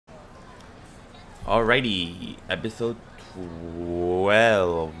Alrighty, episode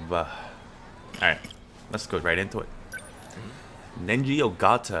 12. Alright, let's go right into it. Nenji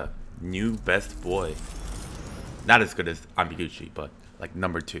Ogata, new best boy. Not as good as Ambiguchi, but like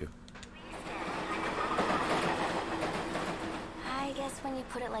number 2. I guess when you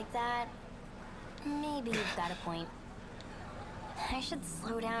put it like that, maybe you've got a point. I should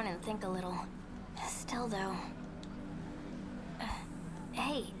slow down and think a little. Still though.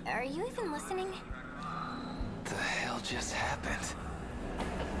 Hey, are you even listening? The hell just happened?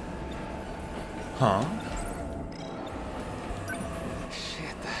 Huh?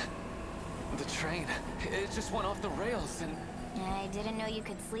 Shit, the train, it just went off the rails and... I didn't know you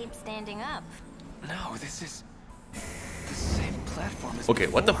could sleep standing up. No, this is the same platform as Okay,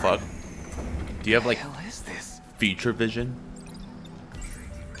 what the before. fuck? Do you have like What the hell is this? feature vision?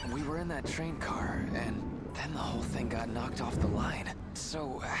 We were in that train car and then the whole thing got knocked off the line.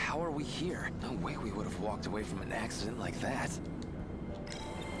 So, how are we here? No way we would have walked away from an accident like that.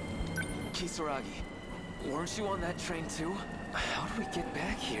 Kisaragi, weren't you on that train too? How did we get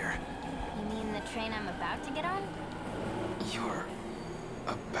back here? You mean the train I'm about to get on? You're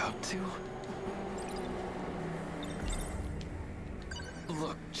about to?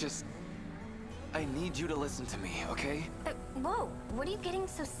 Look, just... I need you to listen to me, okay? Whoa, what are you getting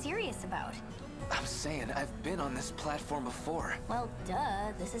so serious about? I'm saying I've been on this platform before. Well,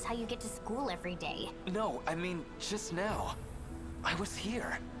 duh, this is how you get to school every day. No, I mean, just now. I was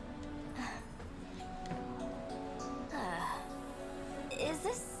here. Is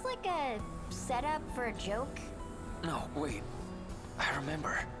this like a setup for a joke? No, wait. I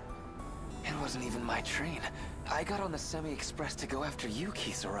remember. It wasn't even my train. I got on the semi-express to go after you,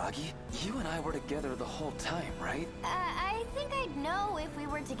 Kisaragi. You and I were together the whole time, right? I think I'd know if we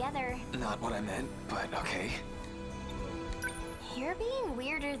were together. Not what I meant, but okay. You're being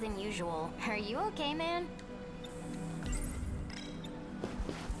weirder than usual. Are you okay, man?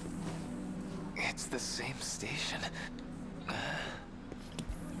 It's the same station.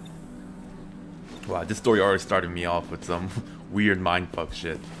 Wow, this story already started me off with some weird mindfuck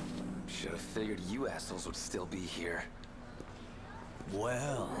shit. Should have figured you assholes would still be here.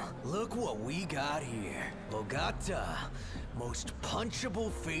 Well, look what we got here. Ogata, most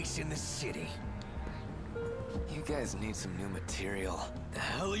punchable face in the city. You guys need some new material. The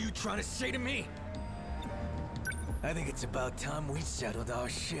hell are you trying to say to me? I think it's about time we settled our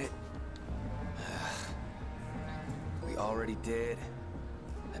shit. We already did.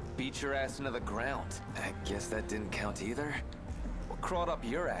 I beat your ass into the ground. I guess that didn't count either. What crawled up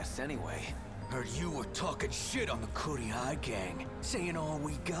your ass anyway? Heard you were talking shit on the Kuriai gang, saying all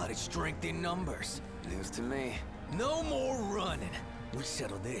we got is strength in numbers. News to me. No more running. We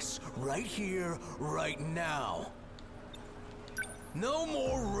settle this right here, right now. No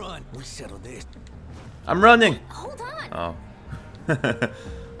more run. We settle this. I'm running! Hold on! Oh.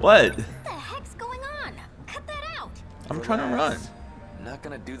 What? What the heck's going on? Cut that out! I'm trying to run. I'm not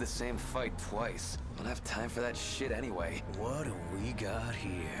gonna do the same fight twice. Don't have time for that shit anyway. What do we got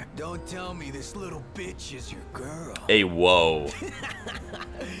here? Don't tell me this little bitch is your girl. Hey, whoa.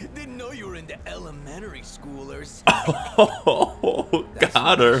 Didn't know you were into elementary schoolers. Oh,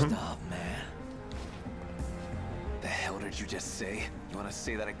 got her. Stop, man. The hell did you just say? You wanna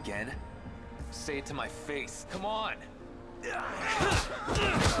say that again? Say it to my face. Come on!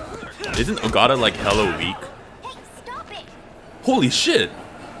 Isn't Ogata like hella weak? Hey, stop it! Holy shit!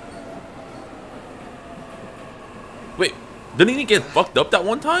 Wait, didn't he get fucked up that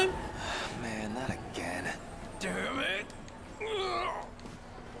one time? Man, not again. Damn it.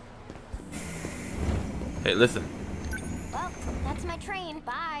 Hey, listen. Well, that's my train.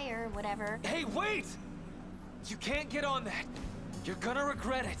 Bye, or whatever. Hey, wait! You can't get on that. You're gonna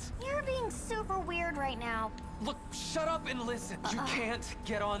regret it. You're being super weird right now. Look, shut up and listen. You can't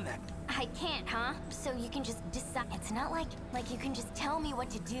get on that. I can't, huh? So you can just decide. It's not like you can just tell me what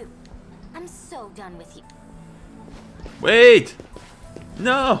to do. I'm so done with you. Wait!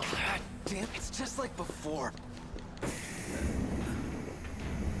 No! God damn, it's just like before.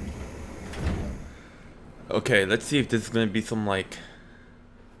 Okay, let's see if this is gonna be some like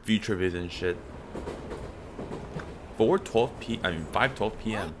future vision shit. 5:12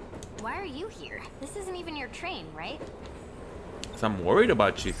 p.m. Why are you here? This isn't even your train, right? So I'm worried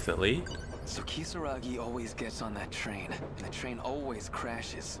about you, silly. So Kisaragi always gets on that train, and the train always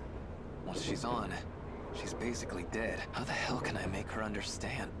crashes. Once she's on, she's basically dead. How the hell can I make her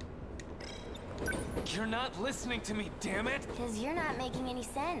understand? You're not listening to me, damn it! Because you're not making any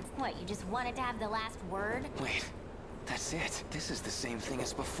sense. What, you just wanted to have the last word? Wait, that's it. This is the same thing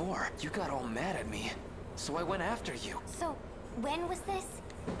as before. You got all mad at me, so I went after you. So, when was this?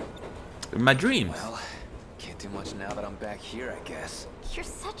 In my dreams. Well, can't do much now that I'm back here, I guess. You're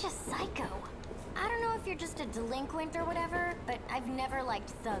such a psycho. I don't know if you're just a delinquent or whatever, but I've never liked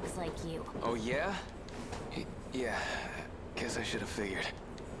thugs like you. Oh, yeah? Yeah, guess I should have figured.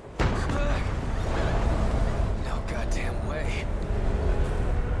 No goddamn way.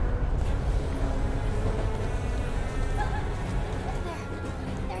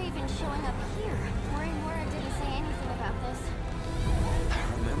 They're even showing up here. Miura didn't say anything about this. I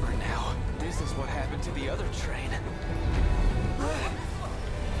remember now. This is what happened to the other train.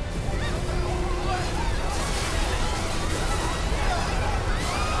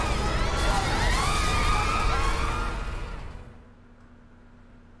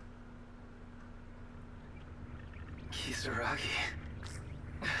 Kisaragi.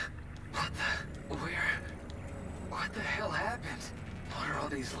 What the hell happened? What are all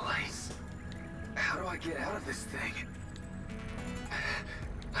these lights? How do I get out of this thing?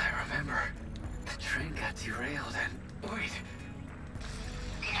 I remember. The train got derailed and... Wait.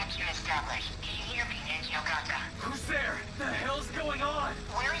 Connection established. Can you hear me, Nenji Ogata? Who's there? The hell's going on?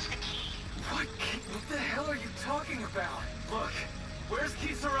 Where is the key? What the hell are you talking about? Look, where's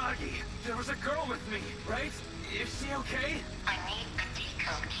Kisaragi? There was a girl with me, right? Is she okay? I need the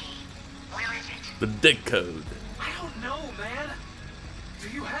decode key. Where is it? The dick code. I don't know, man. Do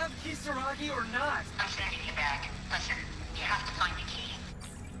you have Kisaragi or not? I'm sending you back. Listen, you have to find the key.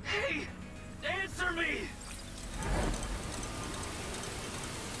 Hey! Answer me!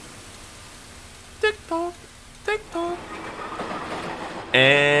 Tick tock. Tick tock.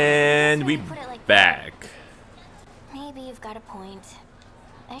 And we back. Maybe you've got a point.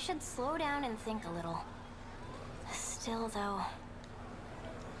 I should slow down and think a little. Still, though...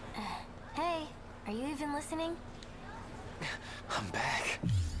 Hey, are you even listening? I'm back.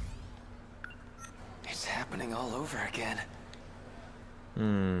 It's happening all over again.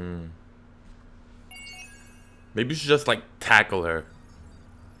 Maybe you should just like tackle her.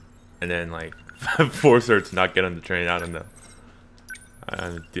 And then like force her to not get on the train. I don't know.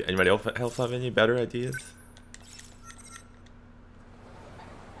 Do anybody else have any better ideas?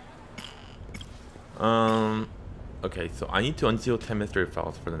 Okay, so I need to unseal 10 mystery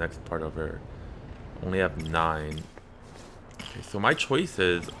files for the next part of her. Only have 9. Okay, so my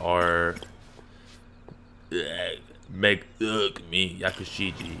choices are make me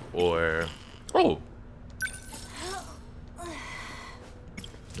Yakushiji or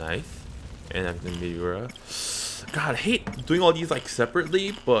nice. And I'm gonna Miura. God, I hate doing all these like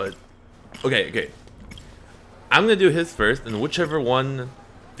separately, but okay. I'm gonna do his first, and whichever one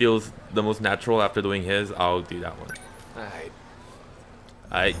feels the most natural after doing his, I'll do that one.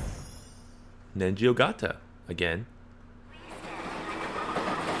 Alright. Nenji Ogata again.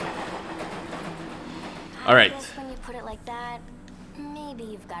 Alright. I guess when you put it like that, maybe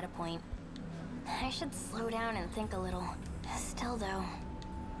you've got a point. I should slow down and think a little. Still, though...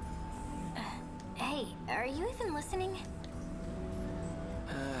 hey, are you even listening?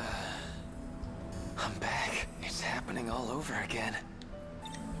 I'm back. It's happening all over again.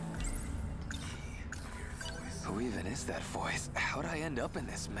 Who even is that voice? How'd I end up in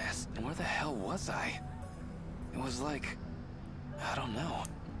this mess? And where the hell was I? It was like... I don't know.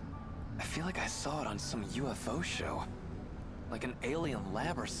 I feel like I saw it on some UFO show. Like an alien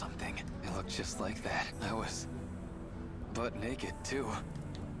lab or something. It looked just like that. I was... butt naked, too.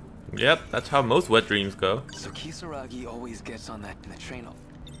 Yep, that's how most wet dreams go. So Kisaragi always gets on the train.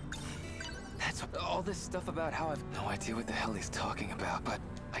 That's all this stuff about how I've no idea what the hell he's talking about, but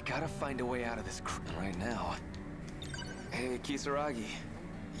I gotta find a way out of this right now. Hey, Kisaragi,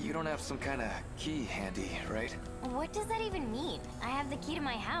 you don't have some kind of key handy, right? What does that even mean? I have the key to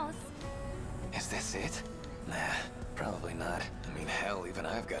my house. Is this it? Nah, probably not. I mean, hell, even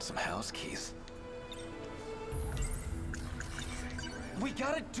I've got some house keys. We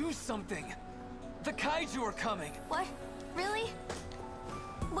gotta do something! The kaiju are coming! What? Really?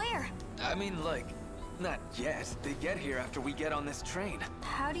 Where? I mean, like, not yet. They get here after we get on this train.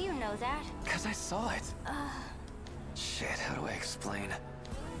 How do you know that? 'Cause I saw it. Shit, how do I explain?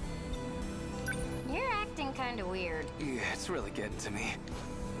 You're acting kinda weird. Yeah, it's really getting to me.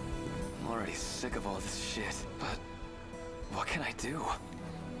 I'm already sick of all this shit, but what can I do?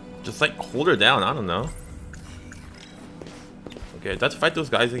 Just like hold her down, I don't know. Okay, let's fight those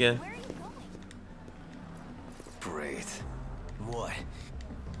guys again. Where are you going? Great. What?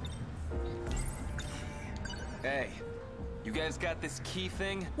 Hey, you guys got this key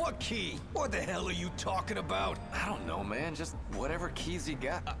thing? What key? What the hell are you talking about? I don't know, man. Just whatever keys you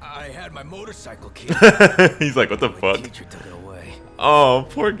got. I had my motorcycle key. He's like, what the My fuck? teacher took it away. Oh,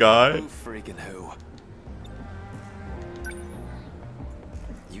 poor guy. Who freaking who?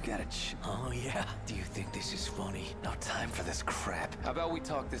 You You gotta Oh yeah? Do you think this is funny? No time for this crap. How about we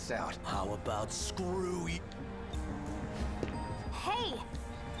talk this out? How about screw you? Hey!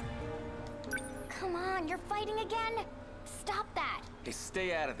 Come on, you're fighting again? Stop that! Hey,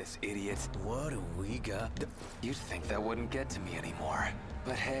 stay out of this, idiot. What do we got? You'd think that wouldn't get to me anymore.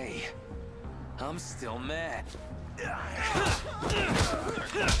 But hey, I'm still mad.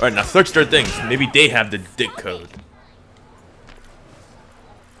 Alright, now search their things. Maybe they have the dick code.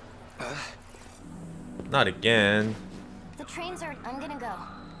 Not again. The trains are... I'm gonna go.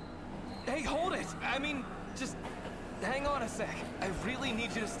 Hey, hold it! I mean, just hang on a sec. I really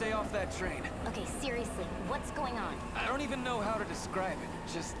need you to stay off that train. Okay, seriously, what's going on? I don't even know how to describe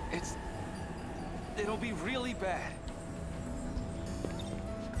it. Just, it'll be really bad.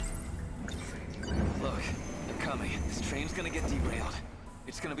 Look, I'm coming. This train's gonna get derailed.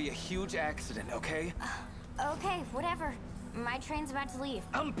 It's gonna be a huge accident, okay? Okay, whatever. My train's about to leave.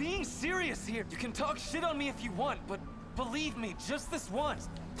 I'm being serious here. You can talk shit on me if you want, but believe me, just this once.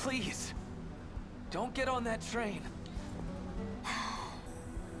 Please. Don't get on that train.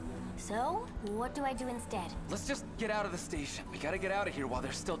 So, what do I do instead? Let's just get out of the station. We gotta get out of here while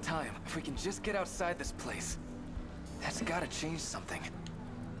there's still time. If we can just get outside this place. That's gotta change something.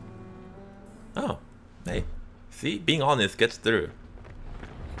 Oh, hey. See, being honest gets through.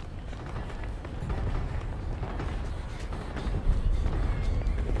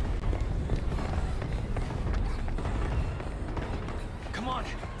 Come on,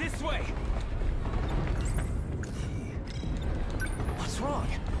 this way! What's wrong?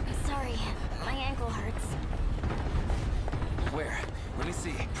 Sorry, my ankle hurts. Where? Let me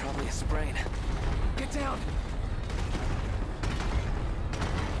see. Probably a sprain. Get down!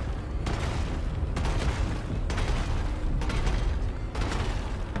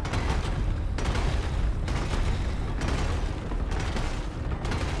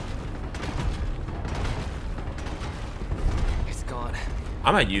 It's gone.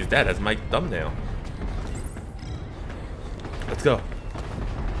 I might use that as my thumbnail. Let's go.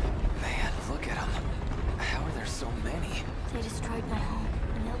 Man, look at them. How are there so many? They destroyed my home,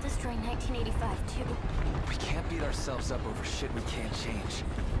 and they'll destroy 1985 too. We can't beat ourselves up over shit we can't change.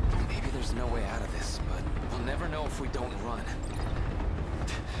 Maybe there's no way out of this, but we'll never know if we don't run.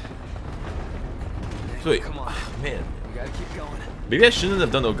 So wait, Come on. man. We gotta keep going. Maybe I shouldn't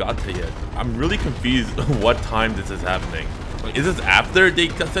have done Ogata yet. I'm really confused what time this is happening. Like, is this after they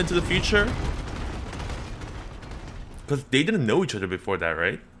got sent to the future? Because they didn't know each other before that,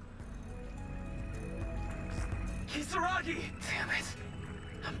 right? Kisaragi! Damn it.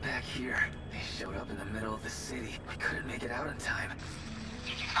 I'm back here. They showed up in the middle of the city. We couldn't make it out in time.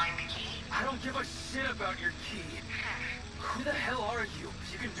 Did you find the key? I don't give a shit about your key. Who the hell are you?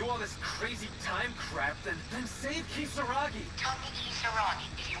 If you can do all this crazy time crap, then save Kisaragi. Tony Kisaragi,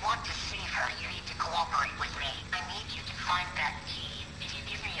 if you want to save her, you need to cooperate with me. I need you to find that key. If you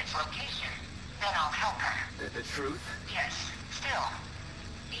give me its location, then I'll help her. The truth? Yes, still.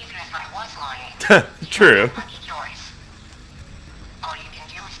 Even if I was lying, True. you don't have much choice. All you can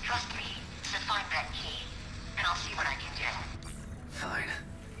do is trust me to find that key, and I'll see what I can do. Fine.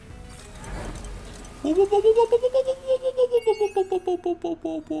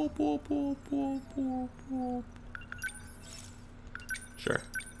 Sure.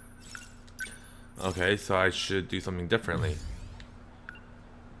 Okay, so I should do something differently.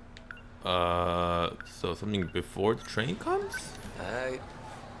 So something before the train comes?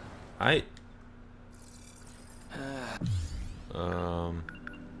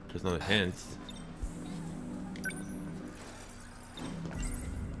 There's no hints.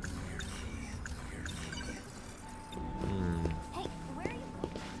 Hey, where are you?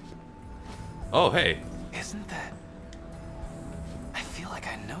 Oh, hey. Isn't that... I feel like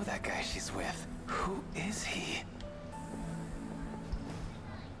I know that guy she's with. Who is he?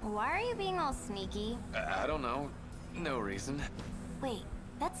 Why are you being all sneaky? I don't know. No reason. Wait,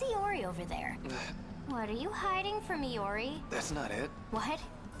 that's Iori over there. What, are you hiding from Iori? That's not it. What?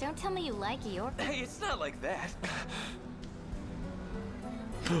 Don't tell me you like Iori. Hey, it's not like that.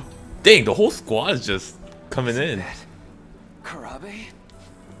 Dang, the whole squad is just coming in. That Karabe?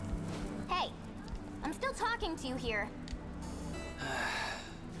 Hey, I'm still talking to you here.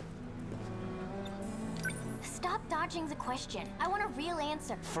 Stop dodging the question. I want a real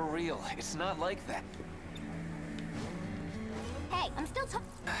answer. For real, it's not like that. Hey, I'm still talking.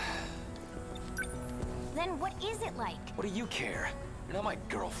 Then what is it like? What do you care? You're not my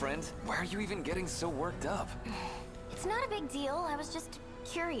girlfriend. Why are you even getting so worked up? It's not a big deal. I was just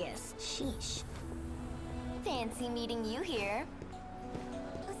curious. Sheesh. Fancy meeting you here.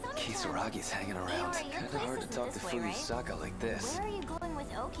 Kisaragi's hanging around. Iori, your Kinda place hard to isn't talk to this way, right? Fuyusaka like this. Where are you going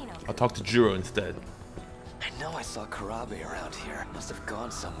with Okino. I'll talk to Jiro instead. I know I saw Karabe around here. Must have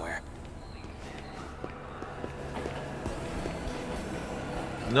gone somewhere.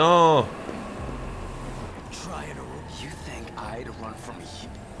 No. Trying to. You think I'd run from you?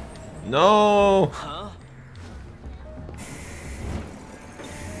 No. Huh?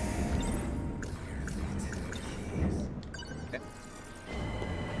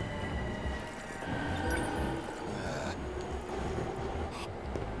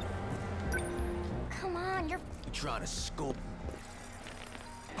 Come on, you're Trying to scope.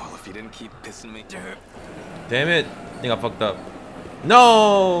 Well, if you didn't keep pissing me. Damn it. I think I fucked up.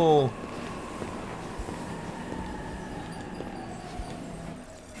 No.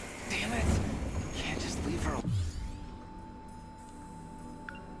 Damn it! Can't just leave her.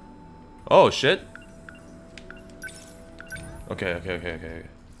 Oh shit. Okay.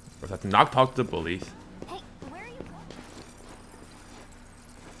 We have to knock talk to the bullies. Hey, where are you going?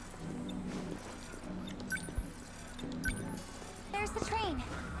 There's the train.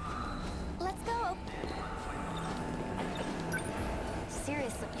 Let's go.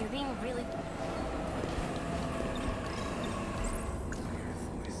 Seriously, you're being really...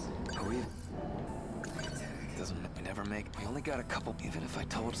 We doesn't we never make. We only got a couple. Even if I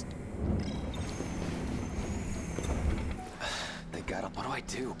told. They got up. What do I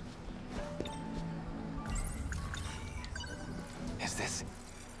do? Is this?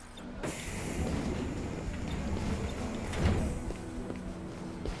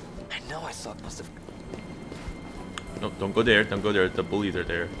 I know I saw. Must have. No, don't go there. Don't go there. The bullies are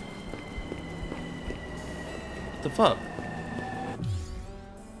there. What the fuck?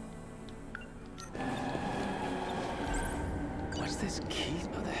 What's this key?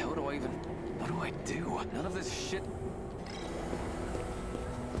 How the hell do I even? What do I do? None of this shit.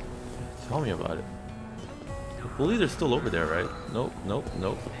 Tell me about it. The bullies are still over there, right? Nope.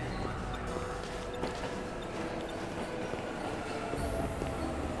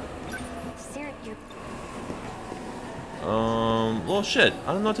 Ser you're... Well, shit.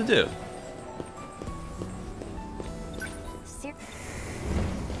 I don't know what to do. Ser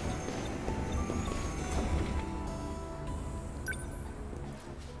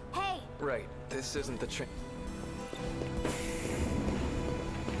Hey! Right. This isn't the train.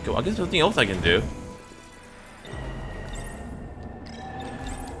 Okay, well, I guess there's nothing else I can do.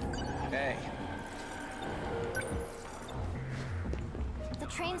 Hey. The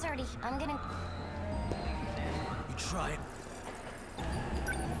train's already... I'm gonna... You trying?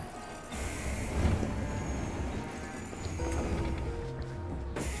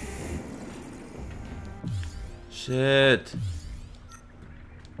 Shit.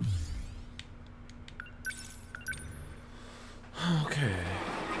 Okay.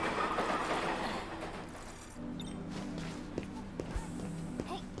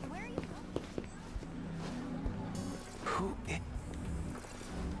 Hey, where are you going? Who?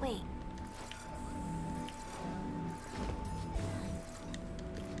 Wait.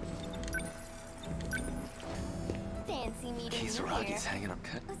 Fancy meeting you here. Kisaragi's hanging up.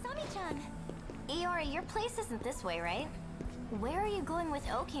 Usami-chan. Iori, your place isn't this way, right? Where are you going with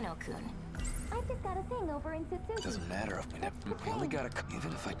Okino-kun? I just got a thing over in Tsutsuki. Doesn't matter if we never. We only got a.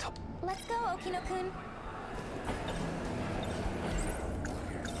 Even if I told. Let's go, Okino-kun.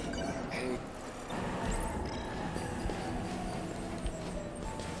 Hey.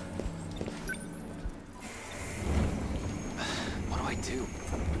 What do I do?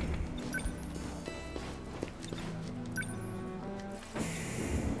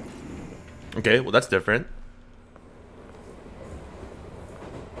 Okay, well that's different.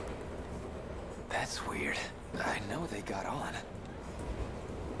 That's weird. I know they got on.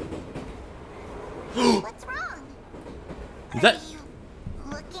 What's wrong? Is that you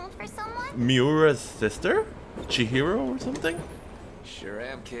looking for someone? Miura's sister? Chihiro or something? Sure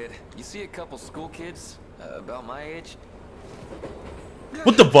am, kid. You see a couple school kids about my age?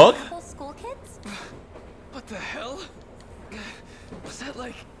 What the fuck? Couple school kids? What the hell? Was that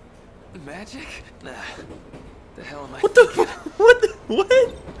like magic? Nah. The hell am I? What the what?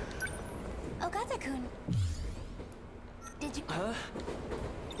 What? Ogata-kun. Did you... Huh?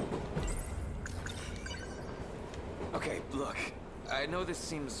 Okay, look. I know this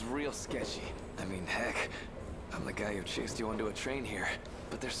seems real sketchy. I mean, heck, I'm the guy who chased you onto a train here.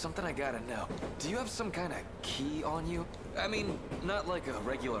 But there's something I gotta know. Do you have some kind of key on you? I mean, not like a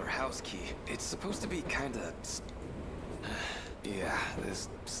regular house key. It's supposed to be kind of... Yeah, this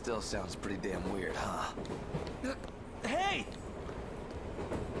still sounds pretty damn weird, huh? Hey!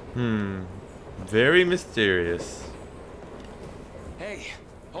 Very mysterious. Hey,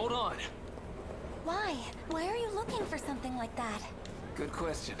 hold on. Why? Why are you looking for something like that? Good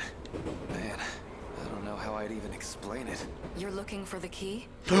question. Man, I don't know how I'd even explain it. You're looking for the key?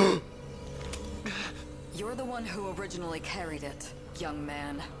 You're the one who originally carried it, young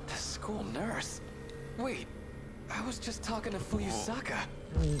man. The school nurse? Wait, I was just talking to Fuyusaka.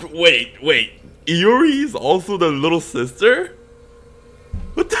 Wait. Iori's also the little sister?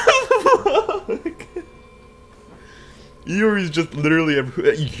 What the fuck? Iori's just literally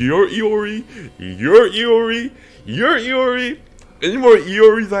your Iori, your Iori, your Iori. Any more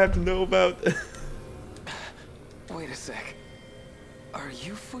Ioris I have to know about? Wait a sec. Are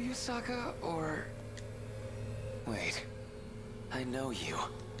you Fuyusaka or... Wait. I know you.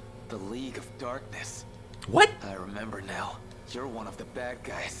 The League of Darkness. What? I remember now. You're one of the bad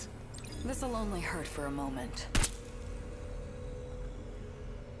guys. This'll only hurt for a moment.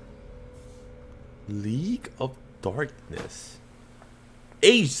 League of Darkness.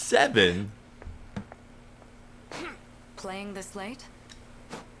 Age 7? Playing this late?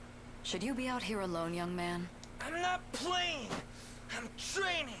 Should you be out here alone, young man? I'm not playing. I'm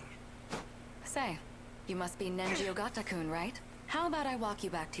training. Say, you must be Nenji Ogata-kun, right? How about I walk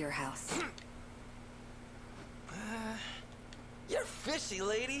you back to your house? You're fishy,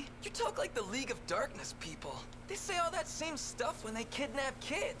 lady. You talk like the League of Darkness people. They say all that same stuff when they kidnap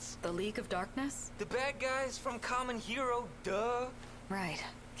kids. The League of Darkness? The bad guys from Common Hero, duh. Right.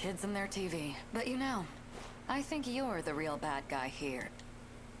 Kids and their TV. But you know, I think you're the real bad guy here.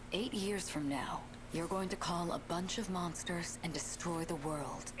 8 years from now, you're going to call a bunch of monsters and destroy the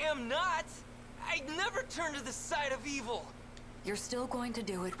world. Am not. I'd never turn to the side of evil. You're still going to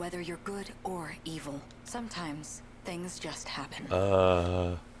do it whether you're good or evil. Sometimes, things just happen.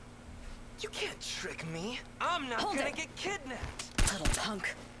 You can't trick me. I'm not Hold gonna it. get kidnapped. Little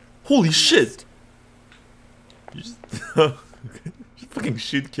punk. Holy shit! You just, you fucking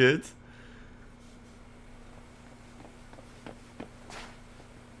shoot kids?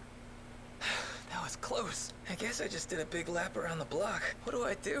 That was close. I guess I just did a big lap around the block. What do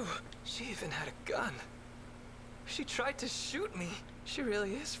I do? She even had a gun. She tried to shoot me. She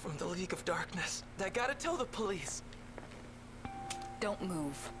really is from the League of Darkness. I gotta tell the police. Don't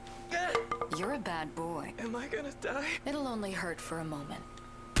move. Eh, You're a bad boy. Am I gonna die? It'll only hurt for a moment.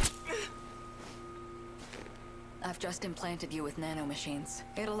 I've just implanted you with nanomachines.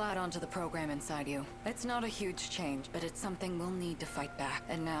 It'll add on to the program inside you. It's not a huge change, but it's something we'll need to fight back.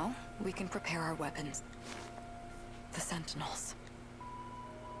 And now, we can prepare our weapons. The Sentinels.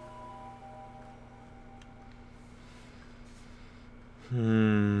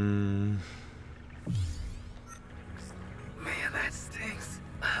 Man, that stinks.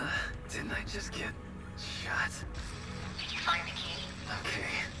 Didn't I just get shot? Did you find the key?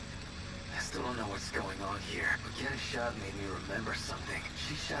 Okay. I still don't know what's going on here, but getting shot made me remember something.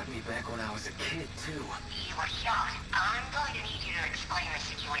 She shot me back when I was a kid, too. You were shot. I'm going to need you to explain the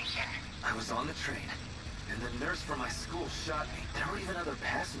situation. I was on the train, and the nurse from my school shot me. There were even other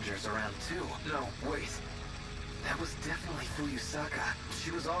passengers around, too. No, wait. That was definitely Fuyusaka. She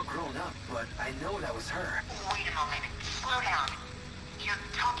was all grown up, but I know that was her. Wait a moment. Slow down. You're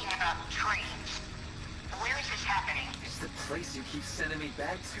talking about trains. Where is this happening? It's the place you keep sending me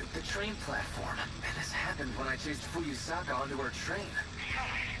back to, the train platform. And this happened when I chased Fuyusaka onto her train.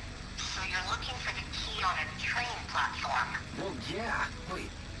 So you're looking for the key on a train platform? Well, yeah. Wait,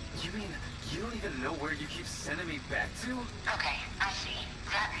 you mean you don't even know where you keep sending me back to? Okay, I see.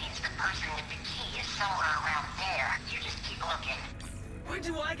 That means the person with the key is somewhere around there. You just keep looking. When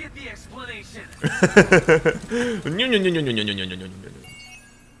do I get the explanation?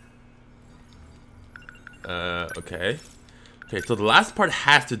 Okay. Okay, so the last part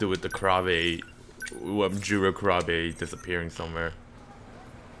has to do with the Karabe, Jura Karabe disappearing somewhere.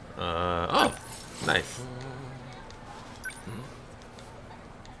 Oh, nice.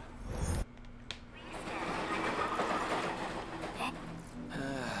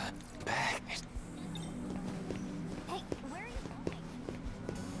 Back. Hey, where are you going?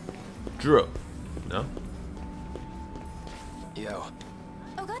 Jura. No? Yo.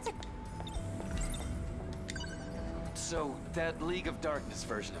 Ogata. So, that League of Darkness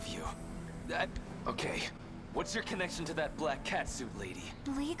version of you. Okay. What's your connection to that black catsuit lady?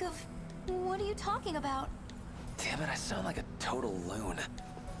 League of... What are you talking about? Damn it, I sound like a total loon.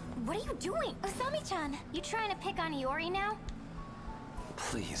 What are you doing? Asami-chan, you trying to pick on Iori now?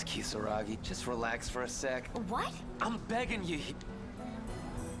 Please, Kisaragi, just relax for a sec. What? I'm begging you.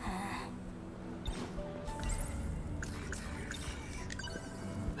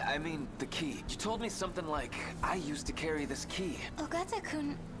 I mean, the key. You told me something like, I used to carry this key.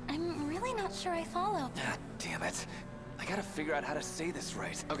 Ogata-kun, I'm really not sure I follow. Ah, damn it. I gotta figure out how to say this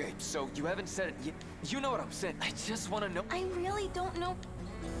right. Okay, so you haven't said it yet. You know what I'm saying? I just want to know. I really don't know.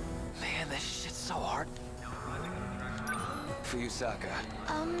 Man, this shit's so hard. Fuyusaka.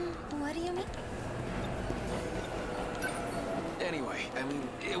 What do you mean? Anyway, I mean,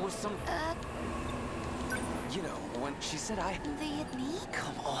 it was some... You know, when she said Me?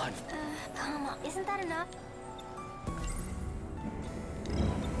 Come on. Come on. Isn't that enough?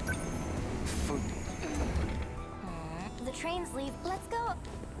 The trains leave. Let's go.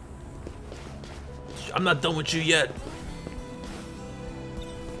 I'm not done with you yet.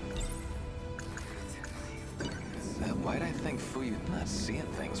 Why'd I think Fuyu not seeing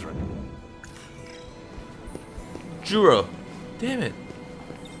things right? Juro. Damn it.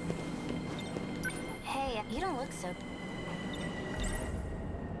 Hey, you don't look so...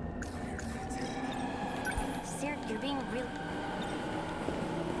 Sir, you're being real...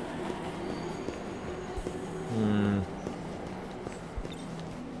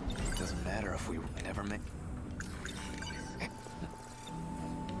 It doesn't matter if we never make...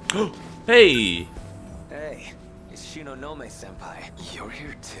 Hey. Hey, it's Shinonome-senpai. You're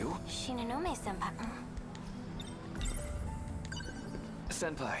here too? Shinonome-senpai.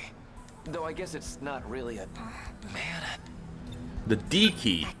 Senpai. Though I guess it's not really a... Man. The D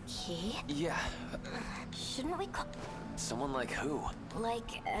key. Key? Yeah. Shouldn't we call... Someone like who?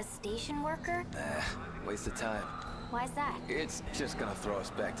 Like a station worker? Waste of time. Why's that? It's just gonna throw us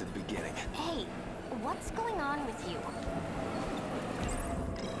back to the beginning. Hey, what's going on with you?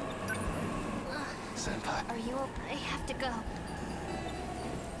 Senpai. Are you okay? I have to go.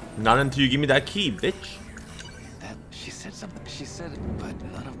 Not until you give me that key, bitch. She said something. She said, but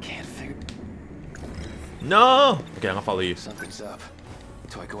none of them can't figure... No. Okay, I'm gonna follow you. Something's up.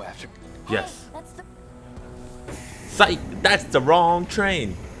 Do I go after... Yes. Hey, that's the... Psych. That's the wrong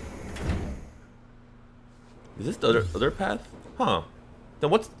train. Is this the other path? Huh.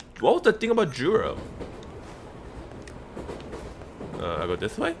 Then what was the thing about Juro? I go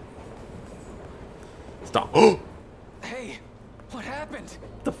this way? Stop. Oh! Hey! What happened?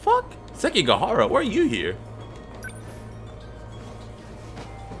 The fuck? Sekigahara, why are you here?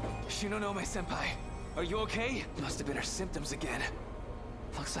 Shinonome-senpai, are you okay? Must have been her symptoms again.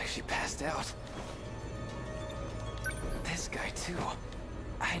 Looks like she passed out. This guy too.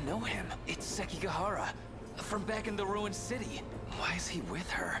 I know him. It's Sekigahara. From back in the ruined city. Why is he with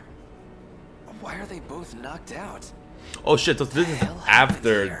her? Why are they both knocked out? Oh shit, so this is hell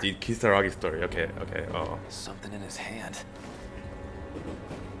after happened the Kisaragi story. Okay, okay, oh. Something in his hand.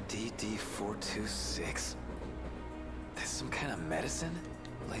 DD426? This some kind of medicine?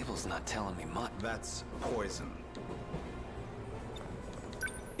 Label's not telling me much. That's poison.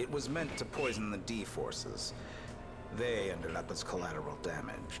 It was meant to poison the D-forces. They ended up as collateral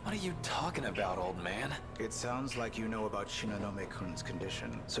damage. What are you talking about, old man? It sounds like you know about Shinonome-kun's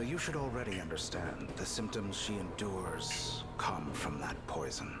condition, so you should already understand the symptoms she endures come from that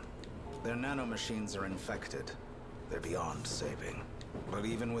poison. Their nanomachines are infected. They're beyond saving. But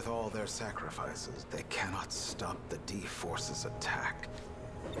even with all their sacrifices, they cannot stop the D-forces' attack.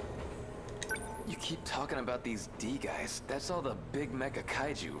 You keep talking about these D guys. That's all the big mecha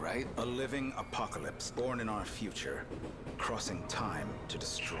kaiju, right? A living apocalypse born in our future, crossing time to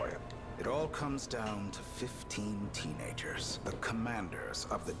destroy it. It all comes down to 15 teenagers, the commanders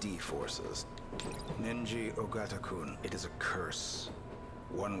of the D-forces. Nenji Ogata-kun, it is a curse,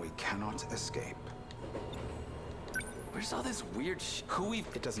 one we cannot escape. Where's all this weird who we...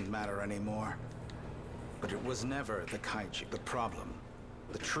 It doesn't matter anymore. But it was never the kaiju. The problem,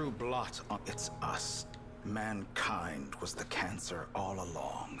 the true blot on it's us. Mankind was the cancer all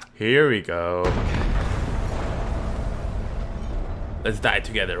along. Here we go. Let's die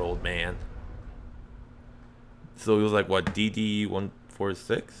together, old man. So it was like what,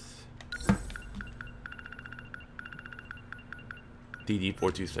 DD146?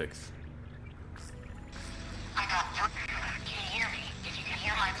 DD426. I got through. Can you hear me? If you can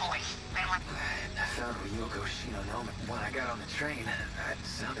hear my voice, then I found Ryoko Shinonome when I got on the train. It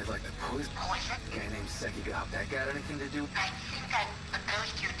sounded like the poison. poison? Guy named Sekigahara. That got anything to do? I think that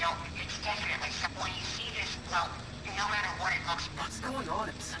those two don't. It's definitely some. When you see this, well, no matter what it looks, What's going on?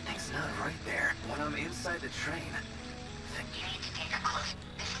 Something's not right there. When I'm inside the train. you need to take a close.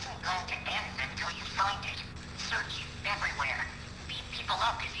 This isn't going to end until you find it. Search everywhere. Beat people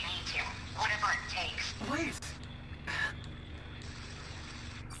up if you need to. Whatever it takes. Wait!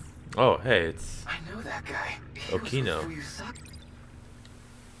 Oh, hey, it's I know that guy. He was with Okino. Fuyusaka.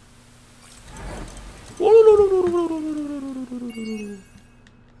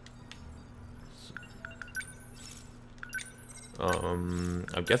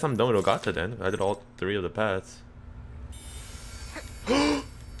 I guess I'm done with Ogata then. I did all 3 of the paths.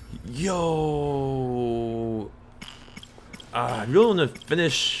 Yo. I really want to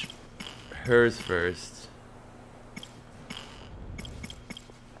finish hers first.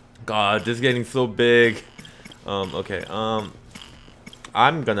 God, this is getting so big. Okay.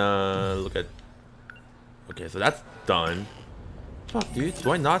 I'm gonna look at. Okay, so that's done. Fuck, dude.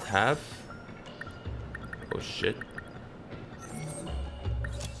 Do I not have? Oh shit.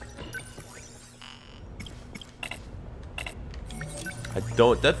 I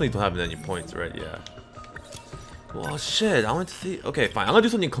definitely don't have any points, right? Yeah. Well, shit. I want to see. Okay, fine. I'm gonna do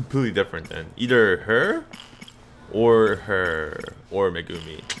something completely different then. Either her, or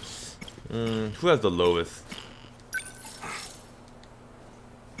Megumi. Who has the lowest?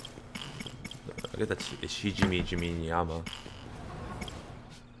 I guess that's Shijimi Jiminiyama.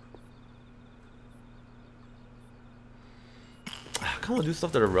 I kind of want to do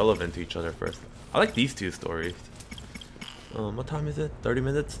stuff that are relevant to each other first. I like these two stories. What time is it? 30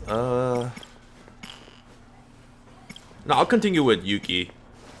 minutes? No, I'll continue with Yuki.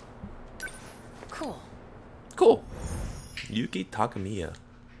 Cool. Cool. Yuki Takamiya.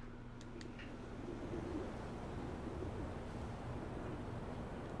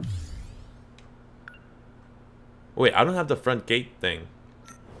 Wait, I don't have the front gate thing.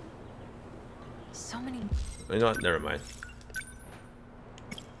 So many. You know what? Never mind.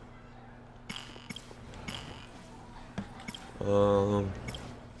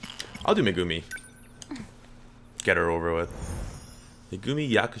 I'll do Megumi. Get her over with. Megumi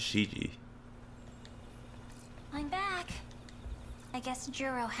Yakushiji. I'm back. I guess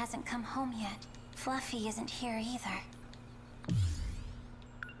Juro hasn't come home yet. Fluffy isn't here either.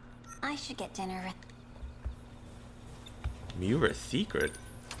 I should get dinner ready. Miura secret.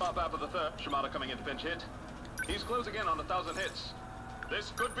 Top half of the third, Shimada coming in to pinch hit. He's closing in on 1,000 hits.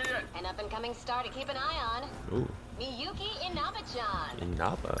 This could be it. An up-and-coming star to keep an eye on. Ooh. Miyuki Inaba-chan.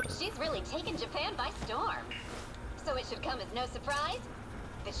 Inaba. She's really taken Japan by storm. So it should come as no surprise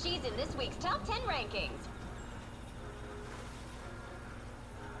that she's in this week's top 10 rankings.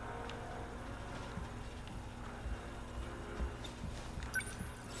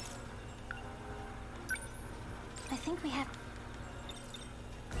 I think we have...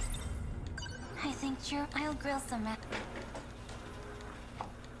 I think I'll grill some...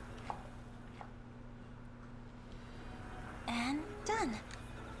 And done.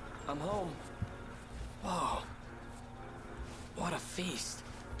 I'm home. Whoa. What a feast.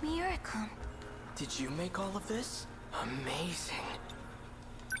 Miura-kun. Did you make all of this? Amazing.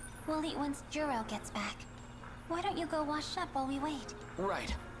 We'll eat once Juro gets back. Why don't you go wash up while we wait?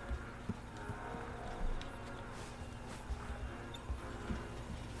 Right.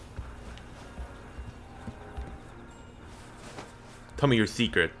 Tell me your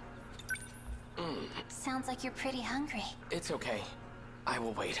secret. Sounds like you're pretty hungry. It's okay. I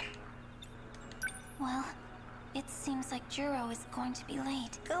will wait. Well, it seems like Juro is going to be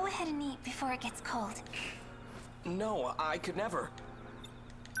late. Go ahead and eat before it gets cold. No, I could never.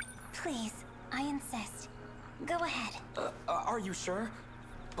 Please, I insist. Go ahead. Are you sure?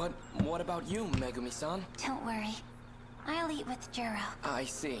 But what about you, Megumi-san? Don't worry. I'll eat with Juro. I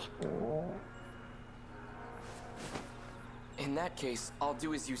see. In that case, I'll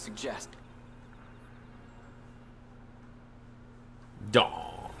do as you suggest.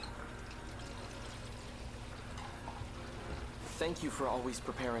 Dong. Thank you for always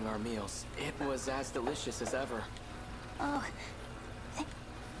preparing our meals. It was as delicious as ever. Oh,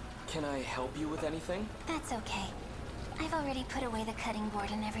 Can I help you with anything? that's okay. I've already put away the cutting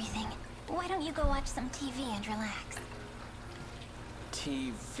board and everything. Why don't you go watch some TV and relax?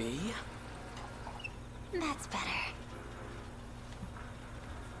 TV? That's better.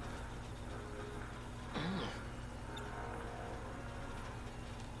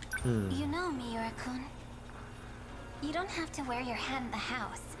 You know, Miura-kun, you don't have to wear your hat in the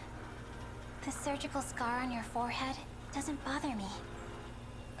house. The surgical scar on your forehead doesn't bother me.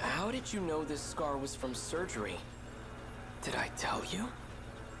 How did you know this scar was from surgery? Did I tell you?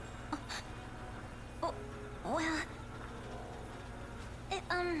 Oh, well...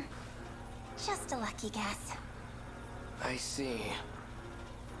 just a lucky guess. I see.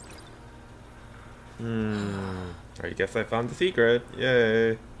 I guess I found the secret.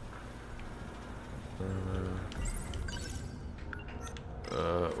 Yay.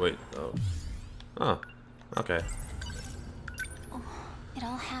 Wait. Oh. Oh. Okay. Oh, it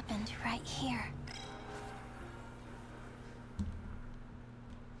all happened right here.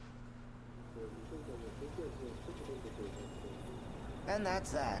 And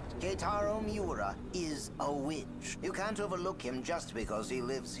that's that. Keitaro Miura is a witch. You can't overlook him just because he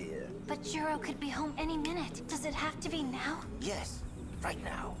lives here. But Juro could be home any minute. Does it have to be now? Yes, right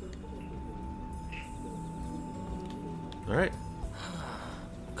now. Alright.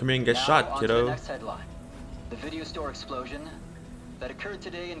 Come here and get Now, shot, on to kiddo. the next headline. The video store explosion that occurred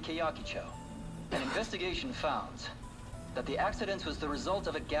today in Keiyakicho. An investigation found that the accident was the result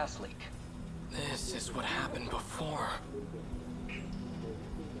of a gas leak. This is what happened before.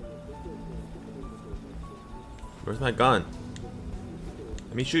 Where's my gun?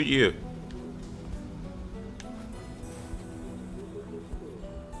 Let me shoot you.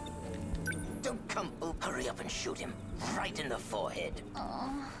 Don't come. Oh, hurry up and shoot him. Right in the forehead.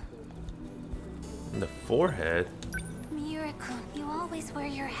 In the forehead? Miura-kun, you always wear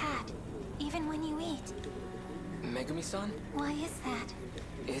your hat, even when you eat. Megumi-san? Why is that?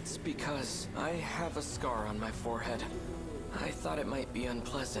 It's because I have a scar on my forehead. I thought it might be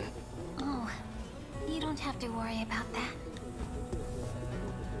unpleasant. Oh, you don't have to worry about that.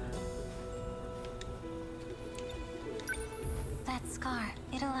 That scar,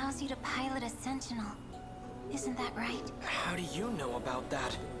 it allows you to pilot a Sentinel. Isn't that right? How do you know about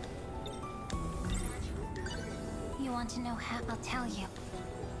that? You want to know how? I'll tell you.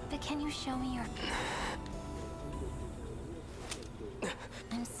 But can you show me your...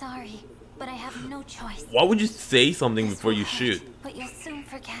 I'm sorry, but I have no choice. Why would you say something This before will you hurt, shoot? But you'll soon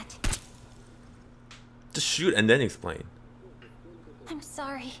forget. Just shoot and then explain. I'm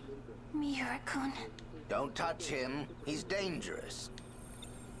sorry, Miura-kun. Don't touch him. He's dangerous.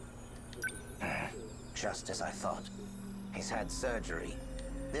 Just as I thought. He's had surgery.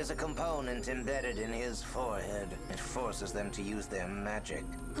 There's a component embedded in his forehead. It forces them to use their magic.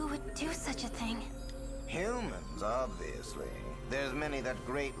 Who would do such a thing? Humans, obviously. There's many that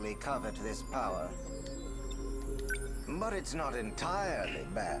greatly covet this power. But it's not entirely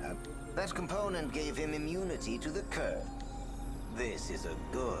bad. That component gave him immunity to the curse. This is a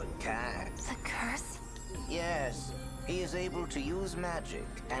good cat. The curse? Yes. He is able to use magic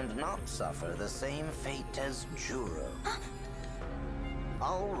and not suffer the same fate as Juro.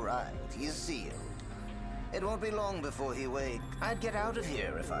 All right, you see him. It won't be long before he wakes. I'd get out of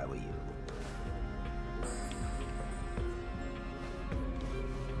here if I were you.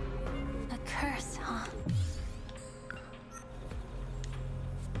 A curse, huh?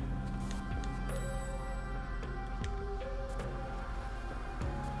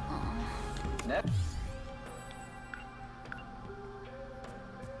 Next.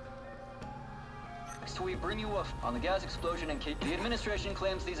 Next, we bring you up on the gas explosion in Cape. The administration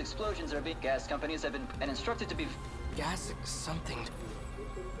claims these explosions are being gas companies have been instructed to be Gas something.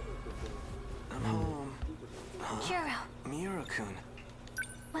 I'm home. Juro, Miura-kun.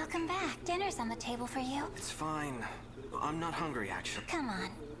 welcome back. Dinner's on the table for you. It's fine. I'm not hungry, actually. Come on.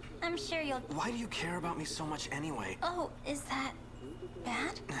 I'm sure you'll... Why do you care about me so much anyway? Oh, is that...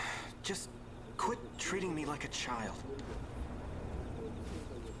 bad? Just quit treating me like a child.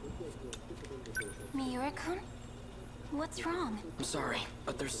 Miura-kun? What's wrong? I'm sorry,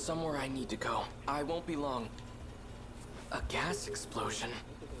 but there's somewhere I need to go. I won't be long. A gas explosion?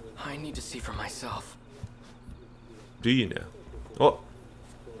 I need to see for myself. Do you know? Oh,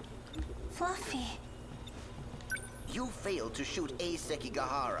 Fluffy. You failed to shoot A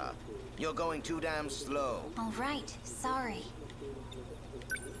Sekigahara. You're going too damn slow. All right, sorry.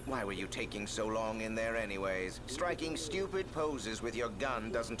 Why were you taking so long in there anyways? Striking stupid poses with your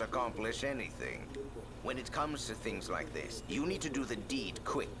gun doesn't accomplish anything. When it comes to things like this, you need to do the deed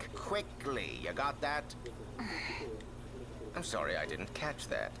quickly. You got that? I'm sorry I didn't catch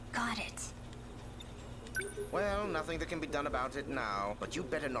that. Got it. Well, nothing that can be done about it now, but you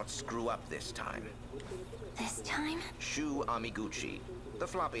better not screw up this time. This time? Shu Amiguchi, the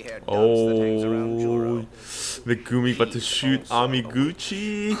floppy-haired dunce that hangs around Juro. Megumi about to shoot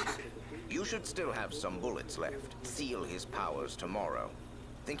Amiguchi. You should still have some bullets left. Seal his powers tomorrow.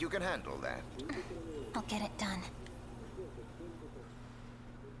 Think you can handle that? I'll get it done.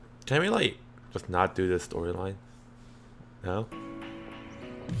 Can we like just not do this storyline? No?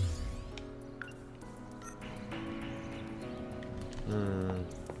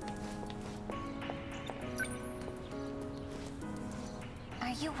 Are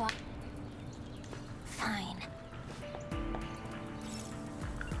you what? Fine.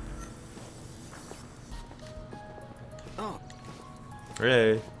 Oh,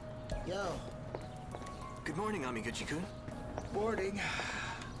 Hooray. Yo. good morning, Amiguchi-kun. Boarding.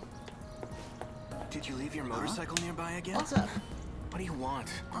 Did you leave your motorcycle nearby again? What's up? What do you want?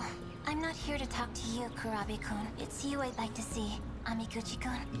 I'm not here to talk to you, Kurabe-kun. It's you I'd like to see,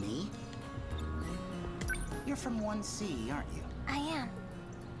 Amiguchi-kun. Me? You're from 1C, aren't you? I am.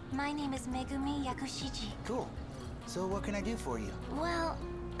 My name is Megumi Yakushiji. Cool. So what can I do for you? Well,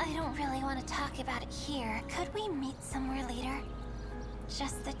 I don't really want to talk about it here. Could we meet somewhere later?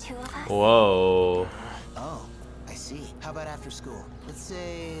 Just the two of us? Whoa. Oh, I see. How about after school? Let's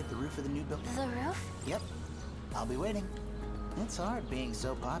say the roof of the new building. The roof? Yep. I'll be waiting. It's hard being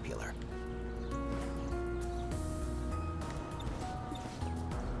so popular.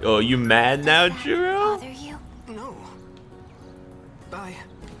 Oh, you mad now, Jiro? Bother you? No. Bye.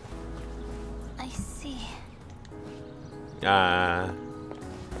 I see.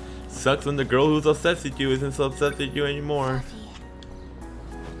 Sucks when the girl who's obsessed with you isn't so obsessed with you anymore. Fluffy.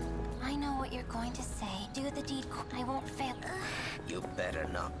 I know what you're going to say. Do the deed. I won't fail. You better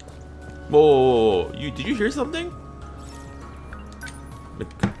not. Whoa, did you hear something?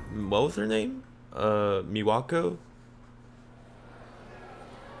 What was her name? Miwako?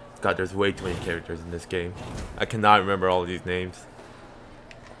 God, there's way too many characters in this game. I cannot remember all of these names.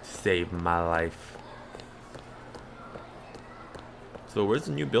 Save my life. So where's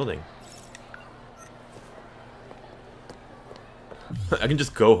the new building? I can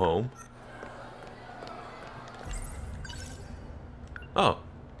just go home. Oh.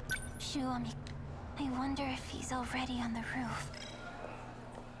 Shuomi, I wonder if he's already on the roof.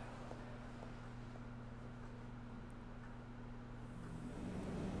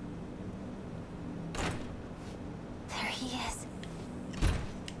 There he is.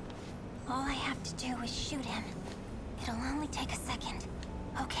 All I have to do is shoot him. It'll only take a second.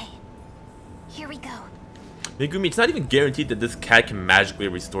 Okay, here we go. Megumi, it's not even guaranteed that this cat can magically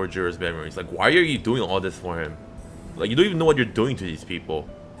restore Jiro's memories. Like, why are you doing all this for him? Like, you don't even know what you're doing to these people.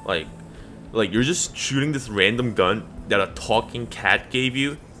 Like you're just shooting this random gun that a talking cat gave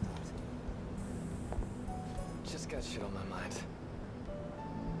you. Just got shit on my mind.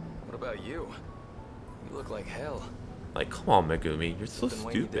 What about you? You look like hell. Like, come on, Megumi, you're so Something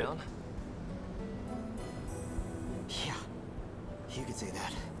weighing you stupid. down? Yeah, you could say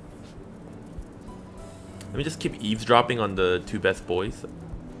that. Let me just keep eavesdropping on the two best boys.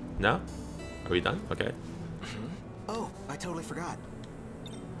 No? Are we done? Okay. Oh, I totally forgot.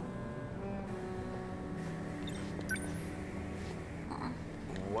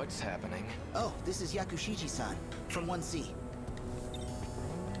 What's happening? Oh, this is Yakushiji-san from 1C.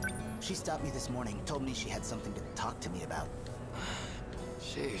 She stopped me this morning, told me she had something to talk to me about.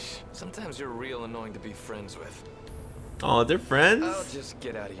 Sheesh. Sometimes you're real annoying to be friends with. Oh, they're friends? I'll just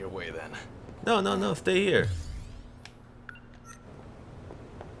get out of your way then. No, stay here.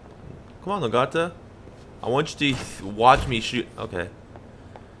 Come on, Nogata. I want you to watch me shoot. Okay.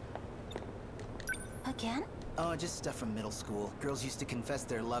 Again? Oh, just stuff from middle school. Girls used to confess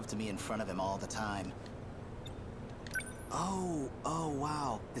their love to me in front of him all the time. Oh,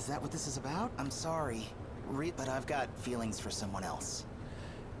 wow. Is that what this is about? I'm sorry. But I've got feelings for someone else.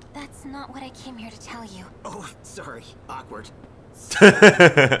 That's not what I came here to tell you. Oh, sorry. Awkward. Do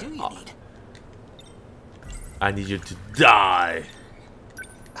you need? I need you to die.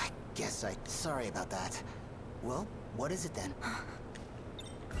 Sorry about that. Well, what is it then?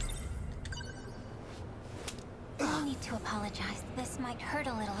 No need to apologize. This might hurt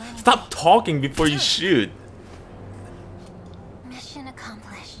a little anyway. Stop talking before you shoot. Mission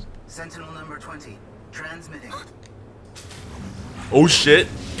accomplished. Sentinel number 20. Transmitting. Oh shit.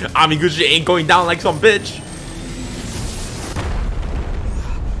 Amiguchi ain't going down like some bitch.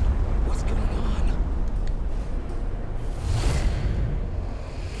 What's going on?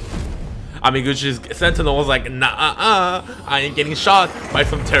 Amiguchi's Sentinel was like, nah, I ain't getting shot by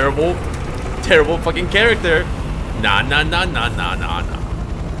some terrible fucking character. Nah. A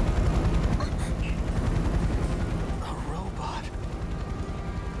robot?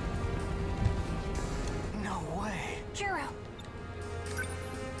 No way. Jiro.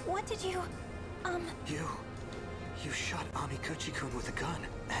 What did you, You shot Amiguchi-kun with a gun,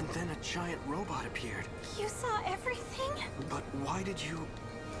 and then a giant robot appeared. You saw everything? But why did you...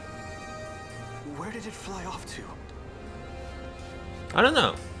 Where did it fly off to? I don't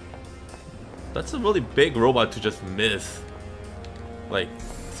know. That's a really big robot to just miss. Like,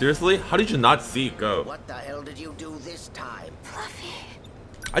 seriously? How did you not see it go? What the hell did you do this time? Fluffy.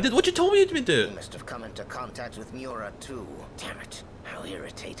 I did what you told me to do. You must have come into contact with Miura too. Damn it. How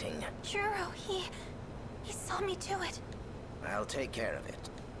irritating. Jiro, he saw me do it. I'll take care of it.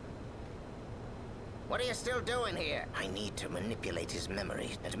 What are you still doing here? I need to manipulate his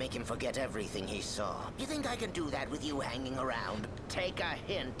memories and make him forget everything he saw. You think I can do that with you hanging around? Take a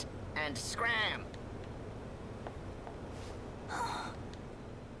hint and scram.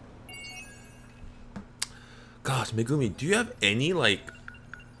 Gosh, Megumi, do you have any, like...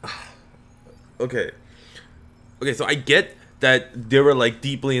 Okay, so I get that they were, like,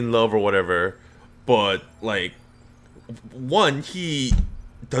 deeply in love or whatever, but, like, one, he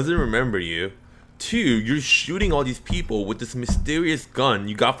doesn't remember you. 2, you're shooting all these people with this mysterious gun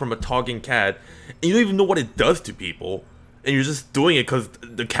you got from a talking cat, and you don't even know what it does to people, and you're just doing it because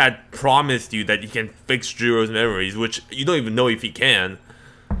the cat promised you that he can fix Jiro's memories, which you don't even know if he can.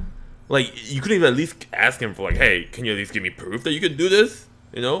 Like, you couldn't even at least ask him for, like, hey, can you at least give me proof that you can do this?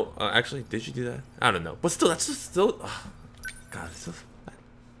 You know? Actually, did you do that? I don't know. But still, that's just still... God, it's so...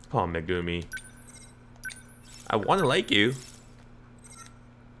 Come on, Megumi. I want to like you.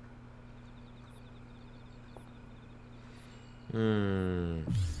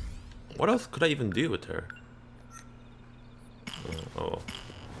 What else could I even do with her?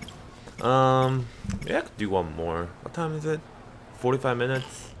 Yeah, I could do one more. What time is it? 45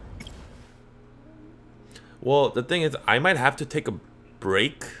 minutes? Well, the thing is, I might have to take a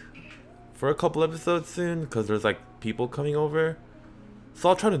break for a couple episodes soon, because there's like people coming over. So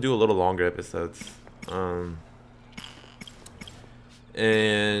I'll try to do a little longer episodes.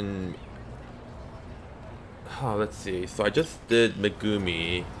 And... Oh, let's see. So I just did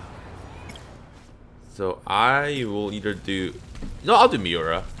Megumi. So I will either do... No, I'll do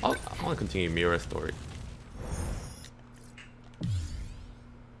Miura. I want to continue Miura's story.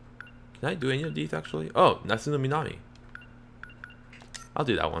 Can I do any of these actually? Oh, Natsuno Minami. I'll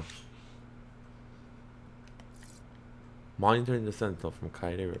do that one. Monitoring the Sentinel from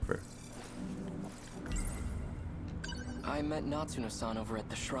Kaede River. I met Natsuno-san over at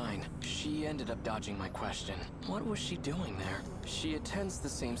the shrine. She ended up dodging my question. What was she doing there? She attends the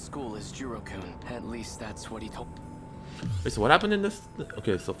same school as Jiro-kun. At least that's what he told. Wait, so what happened in this?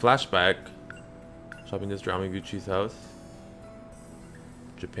 Okay, so flashback. Shopping this Ramaguchi's house.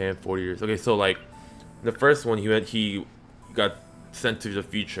 Japan 40 years. Okay, so like the first one he got sent to the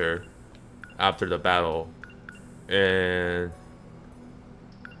future after the battle, and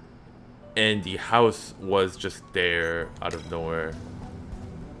the house was just there out of nowhere.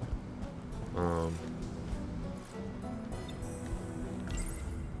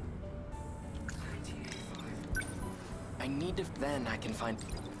 I need to... Then I can find...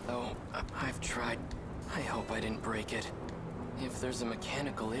 Oh, I've tried. I hope I didn't break it. If there's a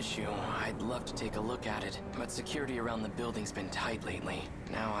mechanical issue, I'd love to take a look at it. But security around the building's been tight lately.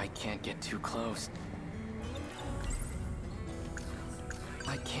 Now I can't get too close.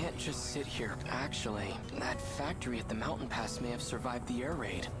 I can't just sit here. Actually, that factory at the mountain pass may have survived the air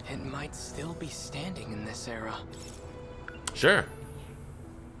raid. It might still be standing in this era. Sure.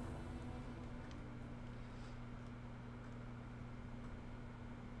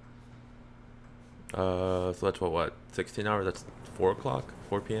 So that's what, 16 hours? That's 4 o'clock?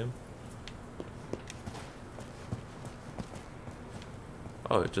 4 p.m.?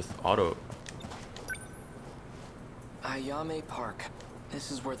 Oh, it just auto. Ayame Park.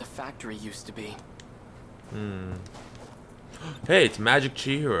 This is where the factory used to be. Hey, it's Magic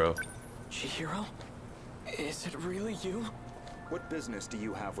Chihiro. Chihiro? Is it really you? What business do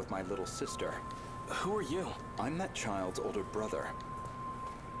you have with my little sister? Who are you? I'm that child's older brother.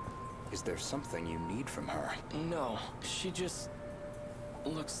 Is there something you need from her? No, she just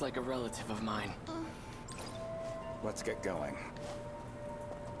looks like a relative of mine. Let's get going.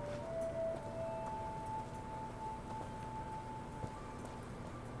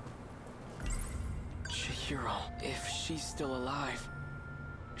 Chihiro, if she's still alive,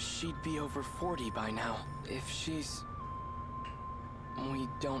 she'd be over 40 by now. If she's... We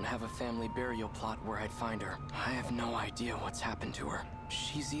don't have a family burial plot where I'd find her. I have no idea what's happened to her.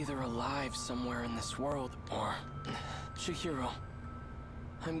 She's either alive somewhere in this world, or... Chihiro,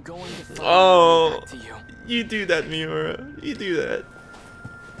 I'm going to find her back to you. You do that, Miura. You do that.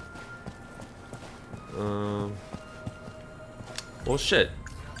 Well, shit.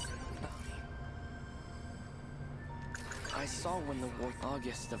 I saw when the war...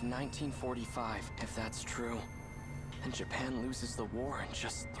 August of 1945, if that's true. And Japan loses the war in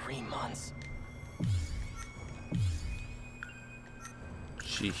just 3 months.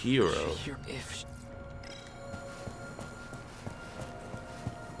 Chihiro.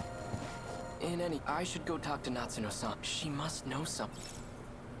 I should go talk to Natsuno-san. She must know something.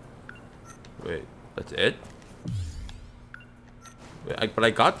 Wait, that's it? Wait, but I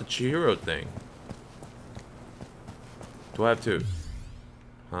got the Chihiro thing. Do I have to?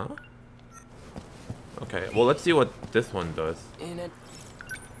 Huh? Okay, well, let's see what this one does.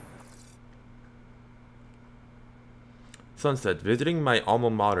 Sunset, visiting my alma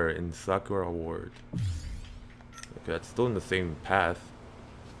mater in Sakura Ward. Okay, that's still in the same path.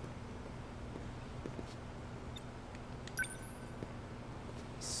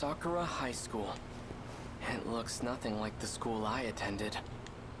 Sakura High School. It looks nothing like the school I attended.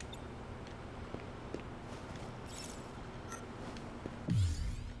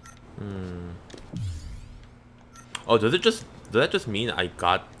 Oh, does that just mean I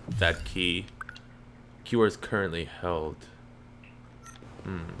got that key? Keyword is currently held.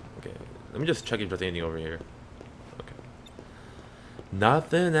 Okay. Let me just check if there's anything over here. Okay.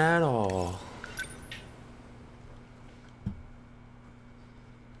 Nothing at all.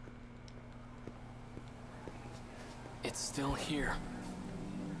 It's still here.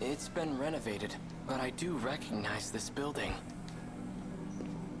 It's been renovated, but I do recognize this building.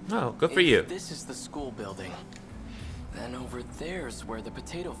 Oh, good for you. This is the school building. Then over there's where the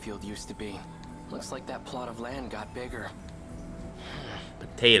potato field used to be. Looks like that plot of land got bigger.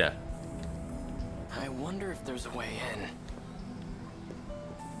 Potato. I wonder if there's a way in.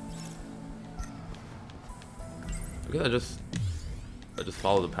 I guess I just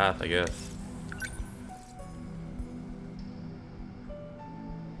follow the path, I guess.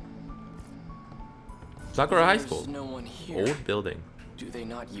 Sakura High School. No one here. Old building. Do they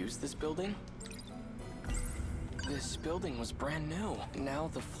not use this building? This building was brand new. Now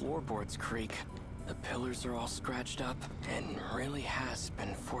the floorboards creak. The pillars are all scratched up, and really has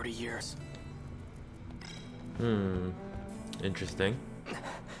been 40 years. Interesting.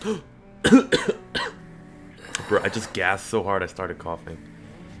 Bro, I just gasped so hard I started coughing.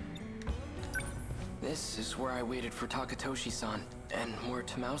 This is where I waited for Takatoshi-san, and where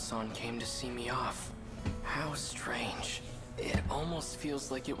Tamao-san came to see me off. How strange. It almost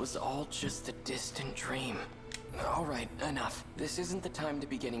feels like it was all just a distant dream. Alright, enough. This isn't the time to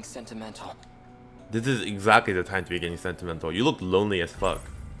be getting sentimental. This is exactly the time to be getting sentimental. You look lonely as fuck.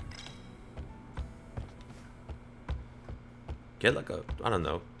 Get like a, I don't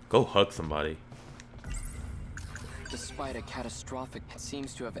know, go hug somebody. Despite a catastrophic, it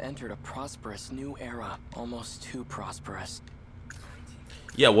seems to have entered a prosperous new era. Almost too prosperous.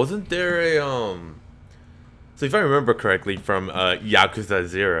 Yeah, wasn't there a, so if I remember correctly from Yakuza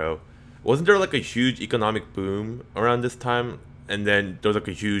 0, wasn't there like a huge economic boom around this time? And then there was like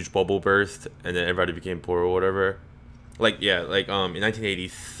a huge bubble burst, and then everybody became poor or whatever. Like, yeah, like in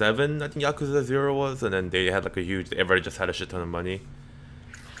 1987, I think Yakuza 0 was, and then they had like a huge, everybody just had a shit ton of money.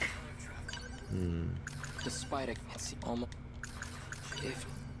 Despite a, it's almost, if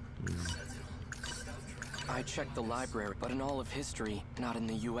I checked the library, but in all of history, not in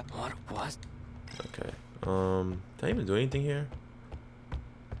the U.S. What was? Okay. Did I even do anything here?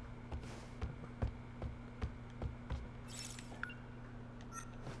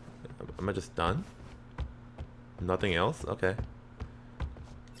 Am I just done? Nothing else? Okay.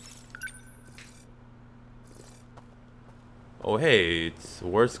 Oh, hey, it's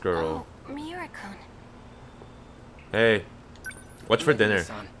Worst Girl. Oh, Miura-kun. Hey, what's for dinner?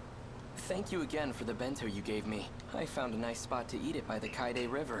 Thank you again for the bento you gave me. I found a nice spot to eat it by the Kaide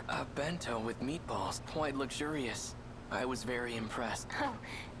River. A bento with meatballs, quite luxurious. I was very impressed. Oh,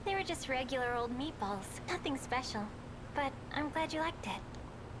 they were just regular old meatballs. Nothing special. But I'm glad you liked it.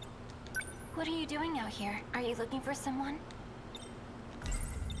 What are you doing out here? Are you looking for someone?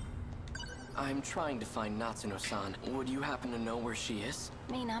 I'm trying to find Natsuno-san. Would you happen to know where she is?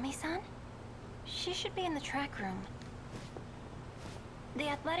 Minami-san? She should be in the track room. The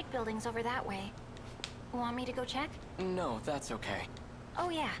athletic building's over that way. Want me to go check? No, that's okay. Oh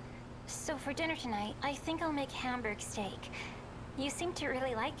yeah. So for dinner tonight, I think I'll make Hamburg steak. You seem to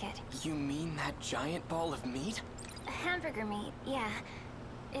really like it. You mean that giant ball of meat? Hamburger meat, yeah.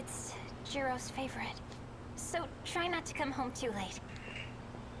 It's Jiro's favorite. So try not to come home too late.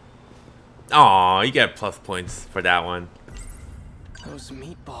 Aw, you get plus points for that one. Those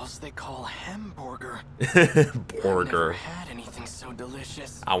meatballs they call hamburger. Burger. I've never had anything so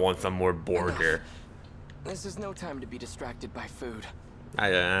delicious. I want some more burger. This is no time to be distracted by food.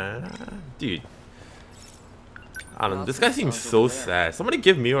 Dude. I don't know. This guy seems so sad. Somebody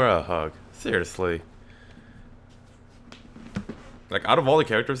give Miura a hug. Seriously. Like, out of all the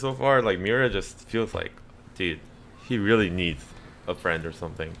characters so far, like, Miura just feels like, dude, he really needs a friend or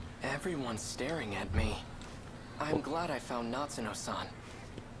something. Everyone's staring at me. I'm glad I found Natsuno-san.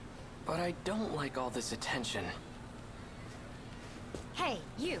 But I don't like all this attention. Hey,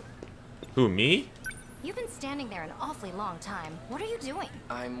 you. Who, me? You've been standing there an awfully long time. What are you doing?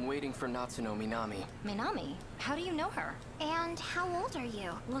 I'm waiting for Natsuno Minami. Minami? How do you know her? And how old are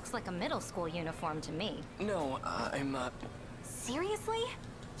you? Looks like a middle school uniform to me. No, I'm, Seriously?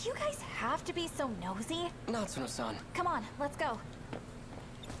 You guys have to be so nosy? Natsuno-san. Come on, let's go.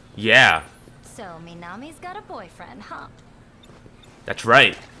 Yeah. So, Minami's got a boyfriend, huh? That's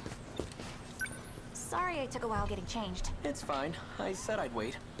right. Sorry I took a while getting changed. It's fine. I said I'd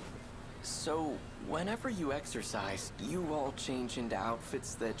wait. So, whenever you exercise, you all change into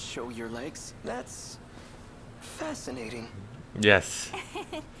outfits that show your legs? That's fascinating. Yes.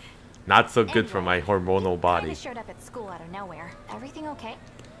 Not so good for my hormonal body. Kinda showed up at school out of nowhere. Everything okay?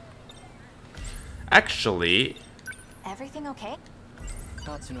 Actually... Everything okay?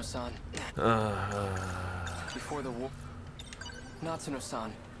 Natsuno-san. Before the war...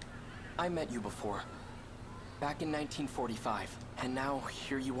 Natsuno-san, I met you before. Back in 1945. And now,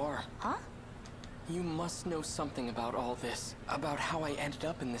 here you are. Huh? You must know something about all this. About how I ended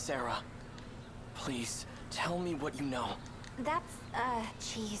up in this era. Please, tell me what you know. That's,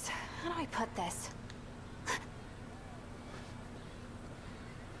 jeez. How do I put this?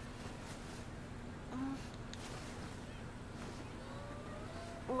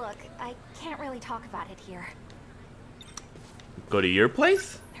 Look, I can't really talk about it here. Go to your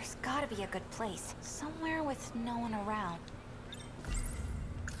place? There's gotta be a good place. Somewhere with no one around.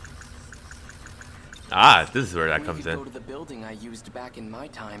 Ah, this is where that comes We in. could go to the building I used back in my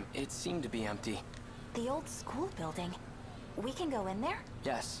time. It seemed to be empty. The old school building. We can go in there?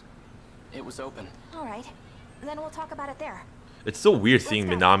 Yes. It was open. Alright. Then we'll talk about it there. It's so weird seeing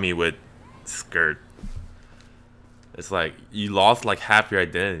Minami with skirt. It's like, you lost like half your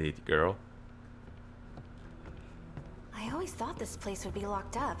identity, girl. I always thought this place would be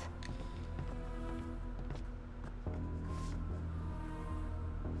locked up.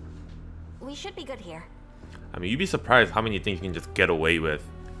 We should be good here. I mean, you'd be surprised how many things you can just get away with.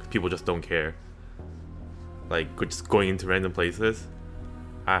 People just don't care. Like, just going into random places.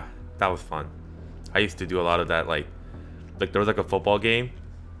 Ah, that was fun. I used to do a lot of that, like there was like a football game.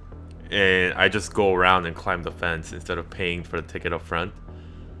 And I just go around and climb the fence instead of paying for the ticket up front.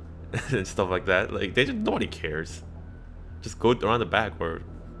 And stuff like that. Like, nobody cares. Just go around the back or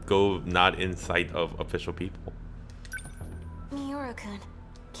go not in sight of official people. Miura-kun,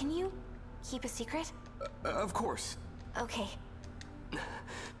 can you keep a secret? Of course. Okay.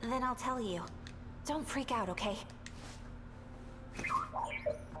 Then I'll tell you. Don't freak out, okay?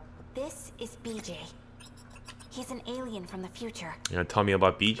 This is BJ. He's an alien from the future. You gonna tell me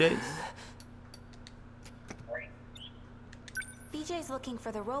about BJ's? BJ's looking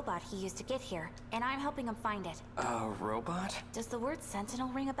for the robot he used to get here, and I'm helping him find it. A robot? Does the word Sentinel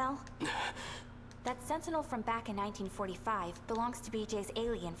ring a bell? That Sentinel from back in 1945 belongs to BJ's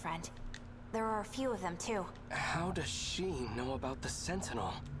alien friend. There are a few of them, too. How does she know about the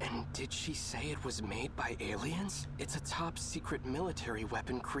Sentinel? And did she say it was made by aliens? It's a top-secret military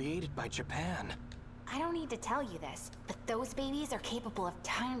weapon created by Japan. I don't need to tell you this, but those babies are capable of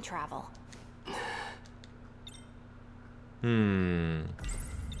time travel.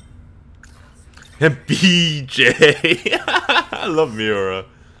 BJ! I love Miura.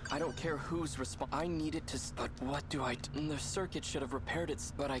 I don't care who's I need it to... But what do I... The circuit should have repaired it,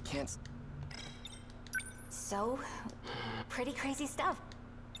 but I can't... So, pretty crazy stuff.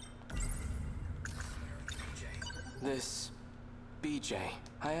 This... BJ,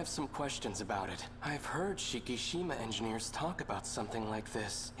 I have some questions about it. I've heard Shikishima engineers talk about something like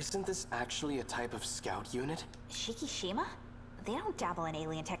this. Isn't this actually a type of scout unit? Shikishima? They don't dabble in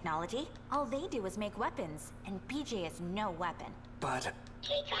alien technology. All they do is make weapons, and BJ is no weapon. But...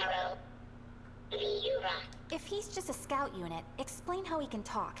 Keitaro, Miura. If he's just a scout unit, explain how he can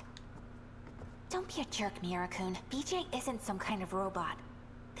talk. Don't be a jerk, Miura-kun. BJ isn't some kind of robot.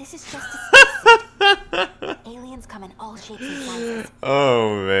 This is just a spacesuit. Aliens come in all shapes and sizes.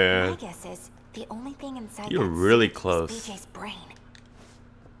 Oh, man. My guess is the only thing inside You're that really suit close. is BJ's brain.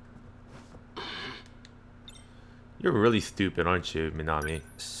 You're really stupid, aren't you, Minami?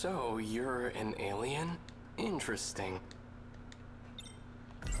 So, you're an alien? Interesting.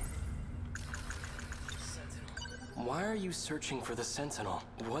 Why are you searching for the Sentinel?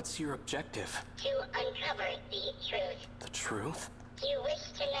 What's your objective? To uncover the truth. The truth? You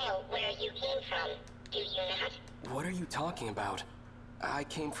wish to know where you came from, do you not? What are you talking about? I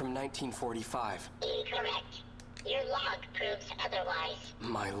came from 1945. Incorrect. Your log proves otherwise.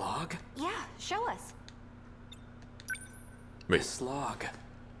 My log? Yeah, show us. Wait. This log.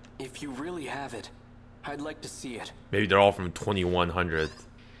 If you really have it, I'd like to see it. Maybe they're all from 2100.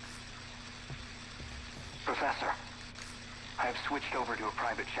 Professor, I have switched over to a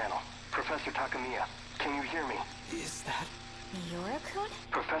private channel. Professor Takamiya, can you hear me? Is that... Miura-kun?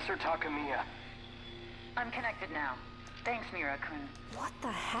 Professor Takamiya. I'm connected now. Thanks, Miura-kun. What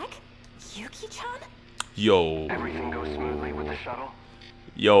the heck? Yuki-chan? Yo. Everything goes smoothly with the shuttle?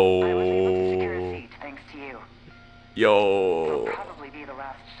 Yo. I was able to secure a seat thanks to you. Yo. It'll probably be the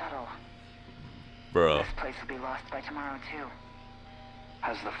last shuttle. Bruh. This place will be lost by tomorrow, too.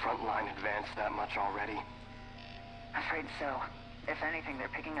 Has the front line advanced that much already? Afraid so. If anything,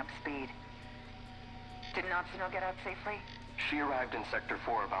 they're picking up speed. Did Natsuno get out safely? She arrived in Sector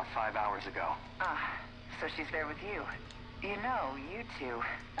 4 about 5 hours ago. Ah, so she's there with you. You know, you two,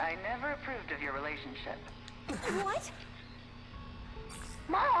 I never approved of your relationship. What?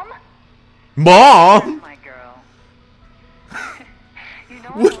 Mom! Mom! My girl. You know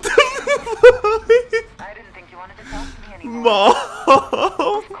What the fuck? I didn't think you wanted to talk to me anymore. Mom!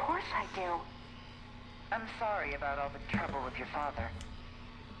 Of course I do. I'm sorry about all the trouble with your father.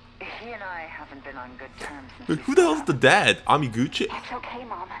 He and I haven't been on good terms since Wait, who the hell's the dad? Amiguchi? It's okay,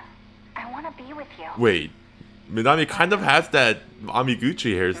 Mom. I want to be with you. Wait, Minami kind of has that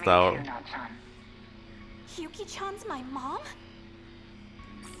Amiguchi hairstyle. Yuki-chan's my mom?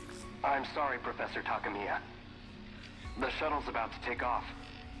 I'm sorry, Professor Takamiya. The shuttle's about to take off.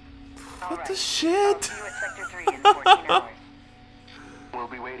 What the shit? See you at Sector 3 in 14 hours. We'll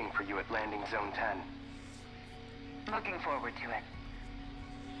be waiting for you at landing zone 10. Looking forward to it.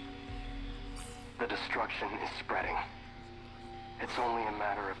 The destruction is spreading. It's only a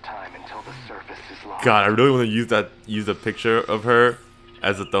matter of time until the surface is lost. God, I really want to use a picture of her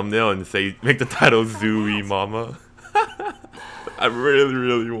as a thumbnail and say, make the title Zooey Mama. I really,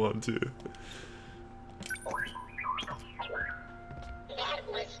 really want to. That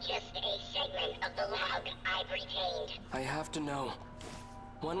was just a segment of the log I've retained. I have to know.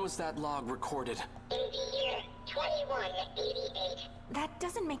 When was that log recorded? In the year 2188. That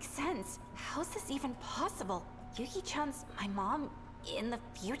doesn't make sense. How's this even possible? Yuki-chan's my mom in the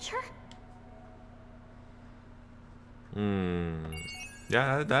future?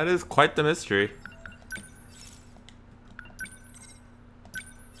 Yeah, that is quite the mystery.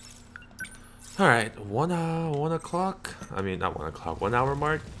 Alright, 1 o'clock? I mean, not 1 o'clock, 1 hour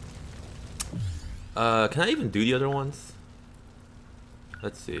mark? Can I even do the other ones?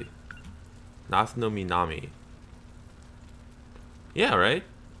 Let's see. Natsuno Minami. Yeah, right?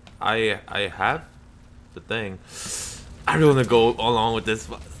 I have the thing. I really want to go along with this.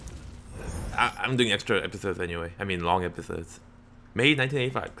 I'm doing extra episodes anyway. I mean, long episodes. May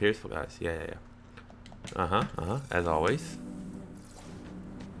 1985. Clears for guys. Yeah. As always.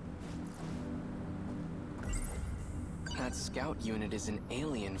 That scout unit is an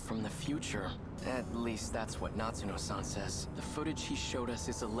alien from the future. At least that's what Natsuno-san says. The footage he showed us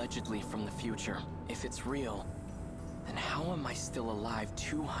is allegedly from the future. If it's real, then how am I still alive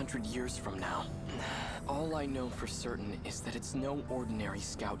 200 years from now? All I know for certain is that it's no ordinary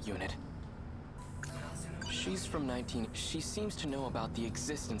scout unit. She's from She seems to know about the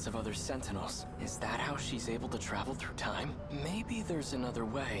existence of other Sentinels. Is that how she's able to travel through time? Maybe there's another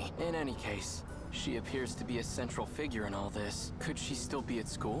way. In any case, she appears to be a central figure in all this. Could she still be at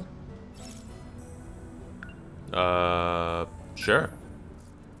school? Sure.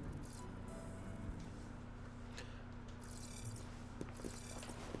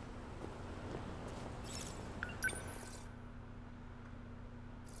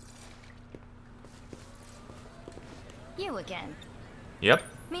 You again. Yep.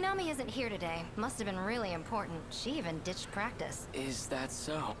 Minami isn't here today. Must have been really important. She even ditched practice. Is that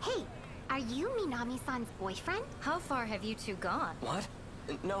so? Hey, are you Minami-san's boyfriend? How far have you two gone? What?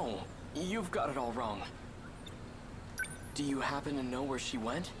 No, you've got it all wrong. Do you happen to know where she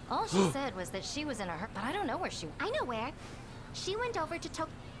went? All she said was that she was in a hurry, but I don't know where she... I know where. She went over to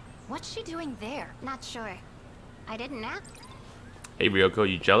Tokyo. What's she doing there? Not sure. I didn't ask. Hey Ryoko,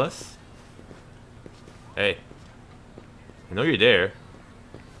 you jealous? Hey. I know you're there.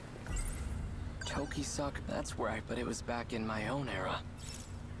 Toki-suck, that's where but it was back in my own era.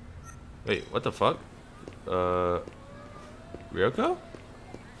 Wait, what the fuck? Ryoko?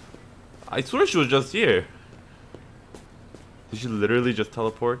 I swear she was just here. Did she literally just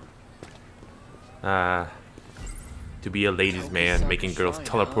teleport? To be a ladies' man, making girls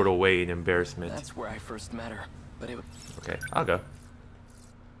teleport away in embarrassment. That's where I first met her, but it... Okay, I'll go.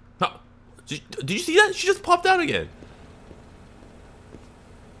 No, did you see that? She just popped out again.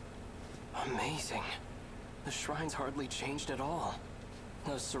 Amazing. The shrine's hardly changed at all.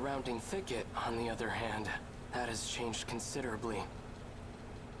 The surrounding thicket, on the other hand, that has changed considerably.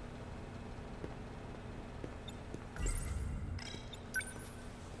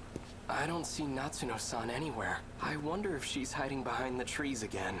 I don't see Natsuno-san anywhere. I wonder if she's hiding behind the trees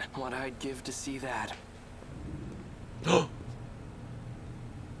again. What I'd give to see that. No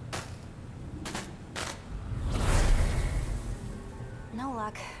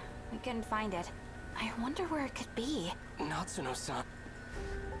luck. We couldn't find it. I wonder where it could be. Natsuno-san.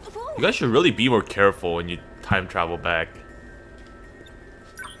 You guys should really be more careful when you time travel back.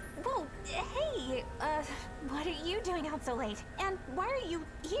 Whoa, hey, what are you doing out so late? And why are you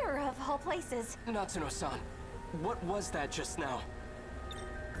here of all places? Natsuno-san, what was that just now?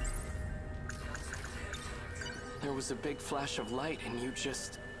 There was a big flash of light and you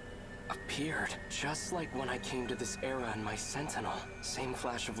just... appeared, just like when I came to this era in my Sentinel. Same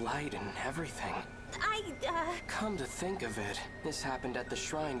flash of light and everything. Come to think of it, this happened at the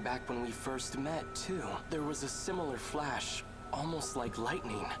shrine back when we first met, too. There was a similar flash, almost like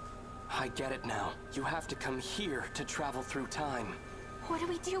lightning. I get it now. You have to come here to travel through time. What do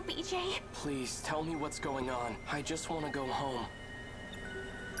we do, BJ? Please, tell me what's going on. I just want to go home.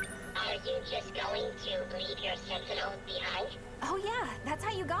 Are you just going to leave your Sentinel behind? Oh yeah, that's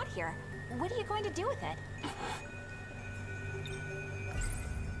how you got here. What are you going to do with it?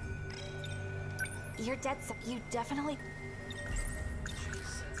 You're dead, so you definitely...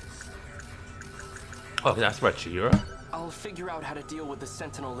 Oh, that's what, Miura? I'll figure out how to deal with the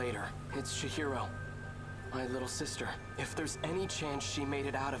Sentinel later. It's Chihiro, my little sister. If there's any chance she made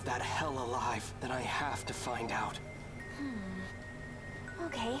it out of that hell alive, then I have to find out.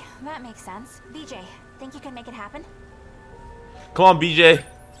 Okay, that makes sense. BJ, think you can make it happen? Come on, BJ.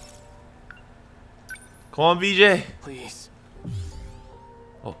 Come on, BJ. Please.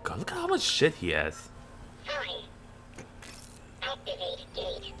 Oh god, look at how much shit he has. Fine. Activate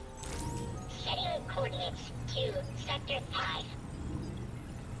gate. Setting coordinates to Sector 5.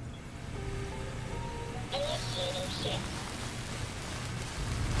 Initiating shift.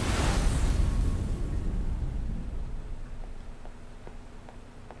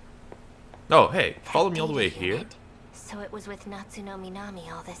 Oh, hey, follow me all the way here. So it was with Natsuno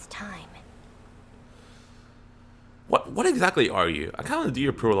Minami all this time. What exactly are you? I kind of want to do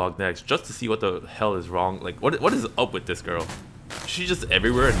your prologue next, just to see what the hell is wrong. Like, what is up with this girl? She's just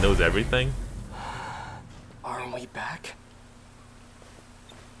everywhere and knows everything. Are we back?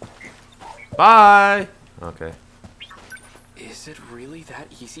 Bye! Okay. Is it really that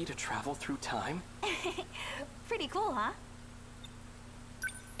easy to travel through time? Pretty cool, huh?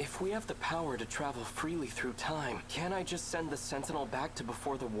 If we have the power to travel freely through time, can't I just send the Sentinel back to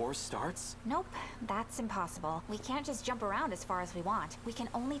before the war starts? Nope, that's impossible. We can't just jump around as far as we want. We can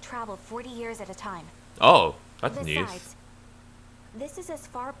only travel 40 years at a time. Oh, that's news. Besides, this is as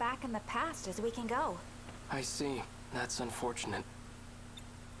far back in the past as we can go. I see. That's unfortunate.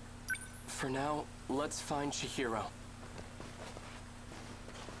 For now, let's find Chihiro.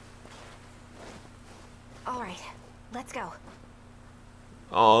 Alright, let's go.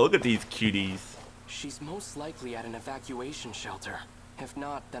 Oh, look at these cuties. She's most likely at an evacuation shelter. If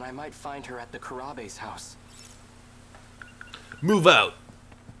not, then I might find her at the Kurabe's house. Move out!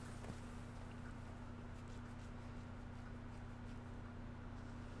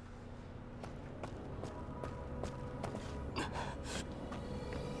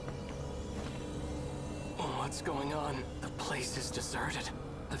 What's going on? The place is deserted.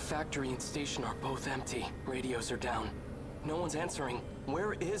 The factory and station are both empty. Radios are down. No one's answering.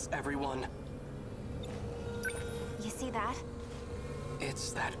 Where is everyone? You see that?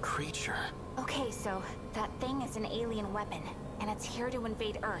 It's that creature. Okay, so that thing is an alien weapon, and it's here to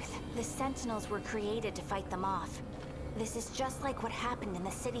invade Earth. The Sentinels were created to fight them off. This is just like what happened in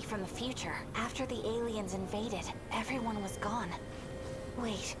the city from the future. After the aliens invaded, everyone was gone.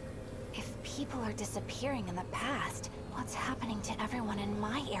 Wait, if people are disappearing in the past, what's happening to everyone in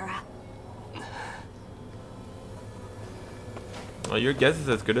my era? Well, your guess is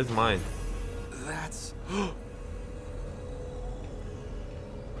as good as mine. That's...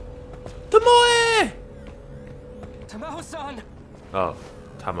 Tomoe! Tamao-san! Oh,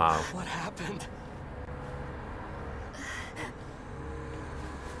 Tamao. What happened?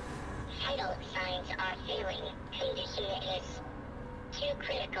 Vital signs are failing. Condition is too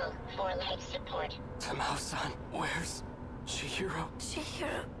critical for life support. Tamao-san, where's Chihiro?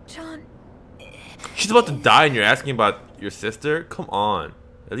 Chihiro-chan... She's about to die and you're asking about your sister? Come on.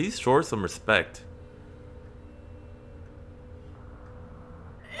 At least show her some respect.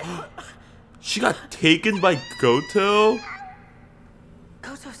 She got taken by Goto?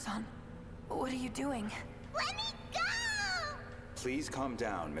 Goto-san, what are you doing? Let me go! Please calm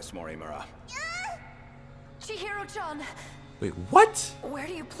down, Miss Miura. Chihiro-chan! Wait, what? Where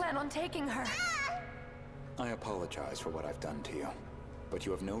do you plan on taking her? I apologize for what I've done to you, but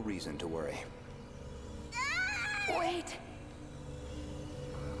you have no reason to worry. Wait!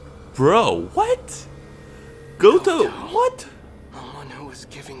 Bro, what? Goto, what? The one who was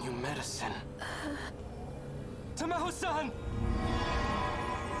giving you medicine. Tamao-san!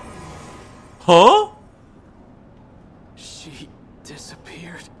 Huh? She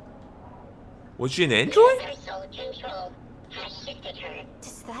disappeared. Was she an android? Universal control has shifted her.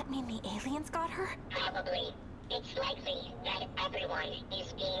 Does that mean the aliens got her? Probably. It's likely that everyone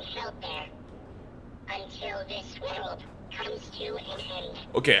is being held there. Until this world comes to an end.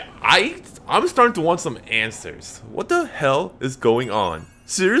 Okay, I'm starting to want some answers. What the hell is going on?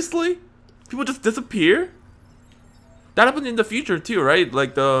 Seriously? People just disappear? That happened in the future too, right?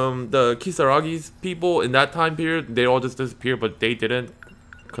 Like the Kisaragi's people in that time period, they all just disappeared, but they didn't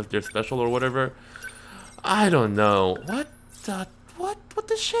because they're special or whatever. I don't know. What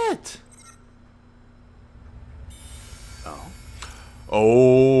the shit? Oh.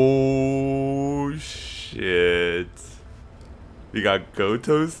 Oh shit. We got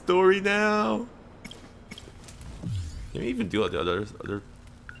Goto's story now. Can we even do the other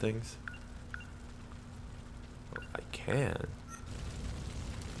things? I can.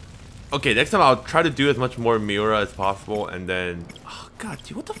 Okay, next time I'll try to do as much more Miura as possible, and then oh god,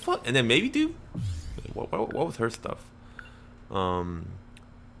 dude, what the fuck? And then maybe do what was her stuff?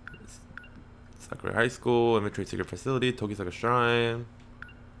 Sakura High School, Infantry Secret Facility, Tokisaka Shrine.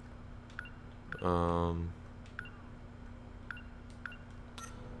 I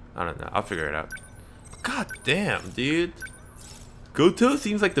don't know. I'll figure it out. God damn, dude. Goto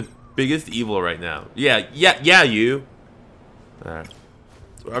seems like the biggest evil right now. Yeah, you. Alright.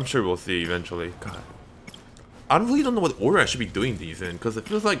 I'm sure we'll see eventually. God. I really don't know what order I should be doing these in, because it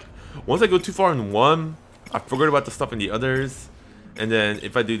feels like once I go too far in one, I forget about the stuff in the others. And then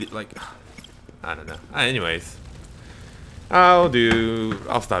if I do, like, I don't know. Anyways. I'll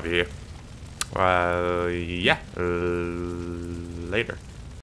stop here. Yeah. Later.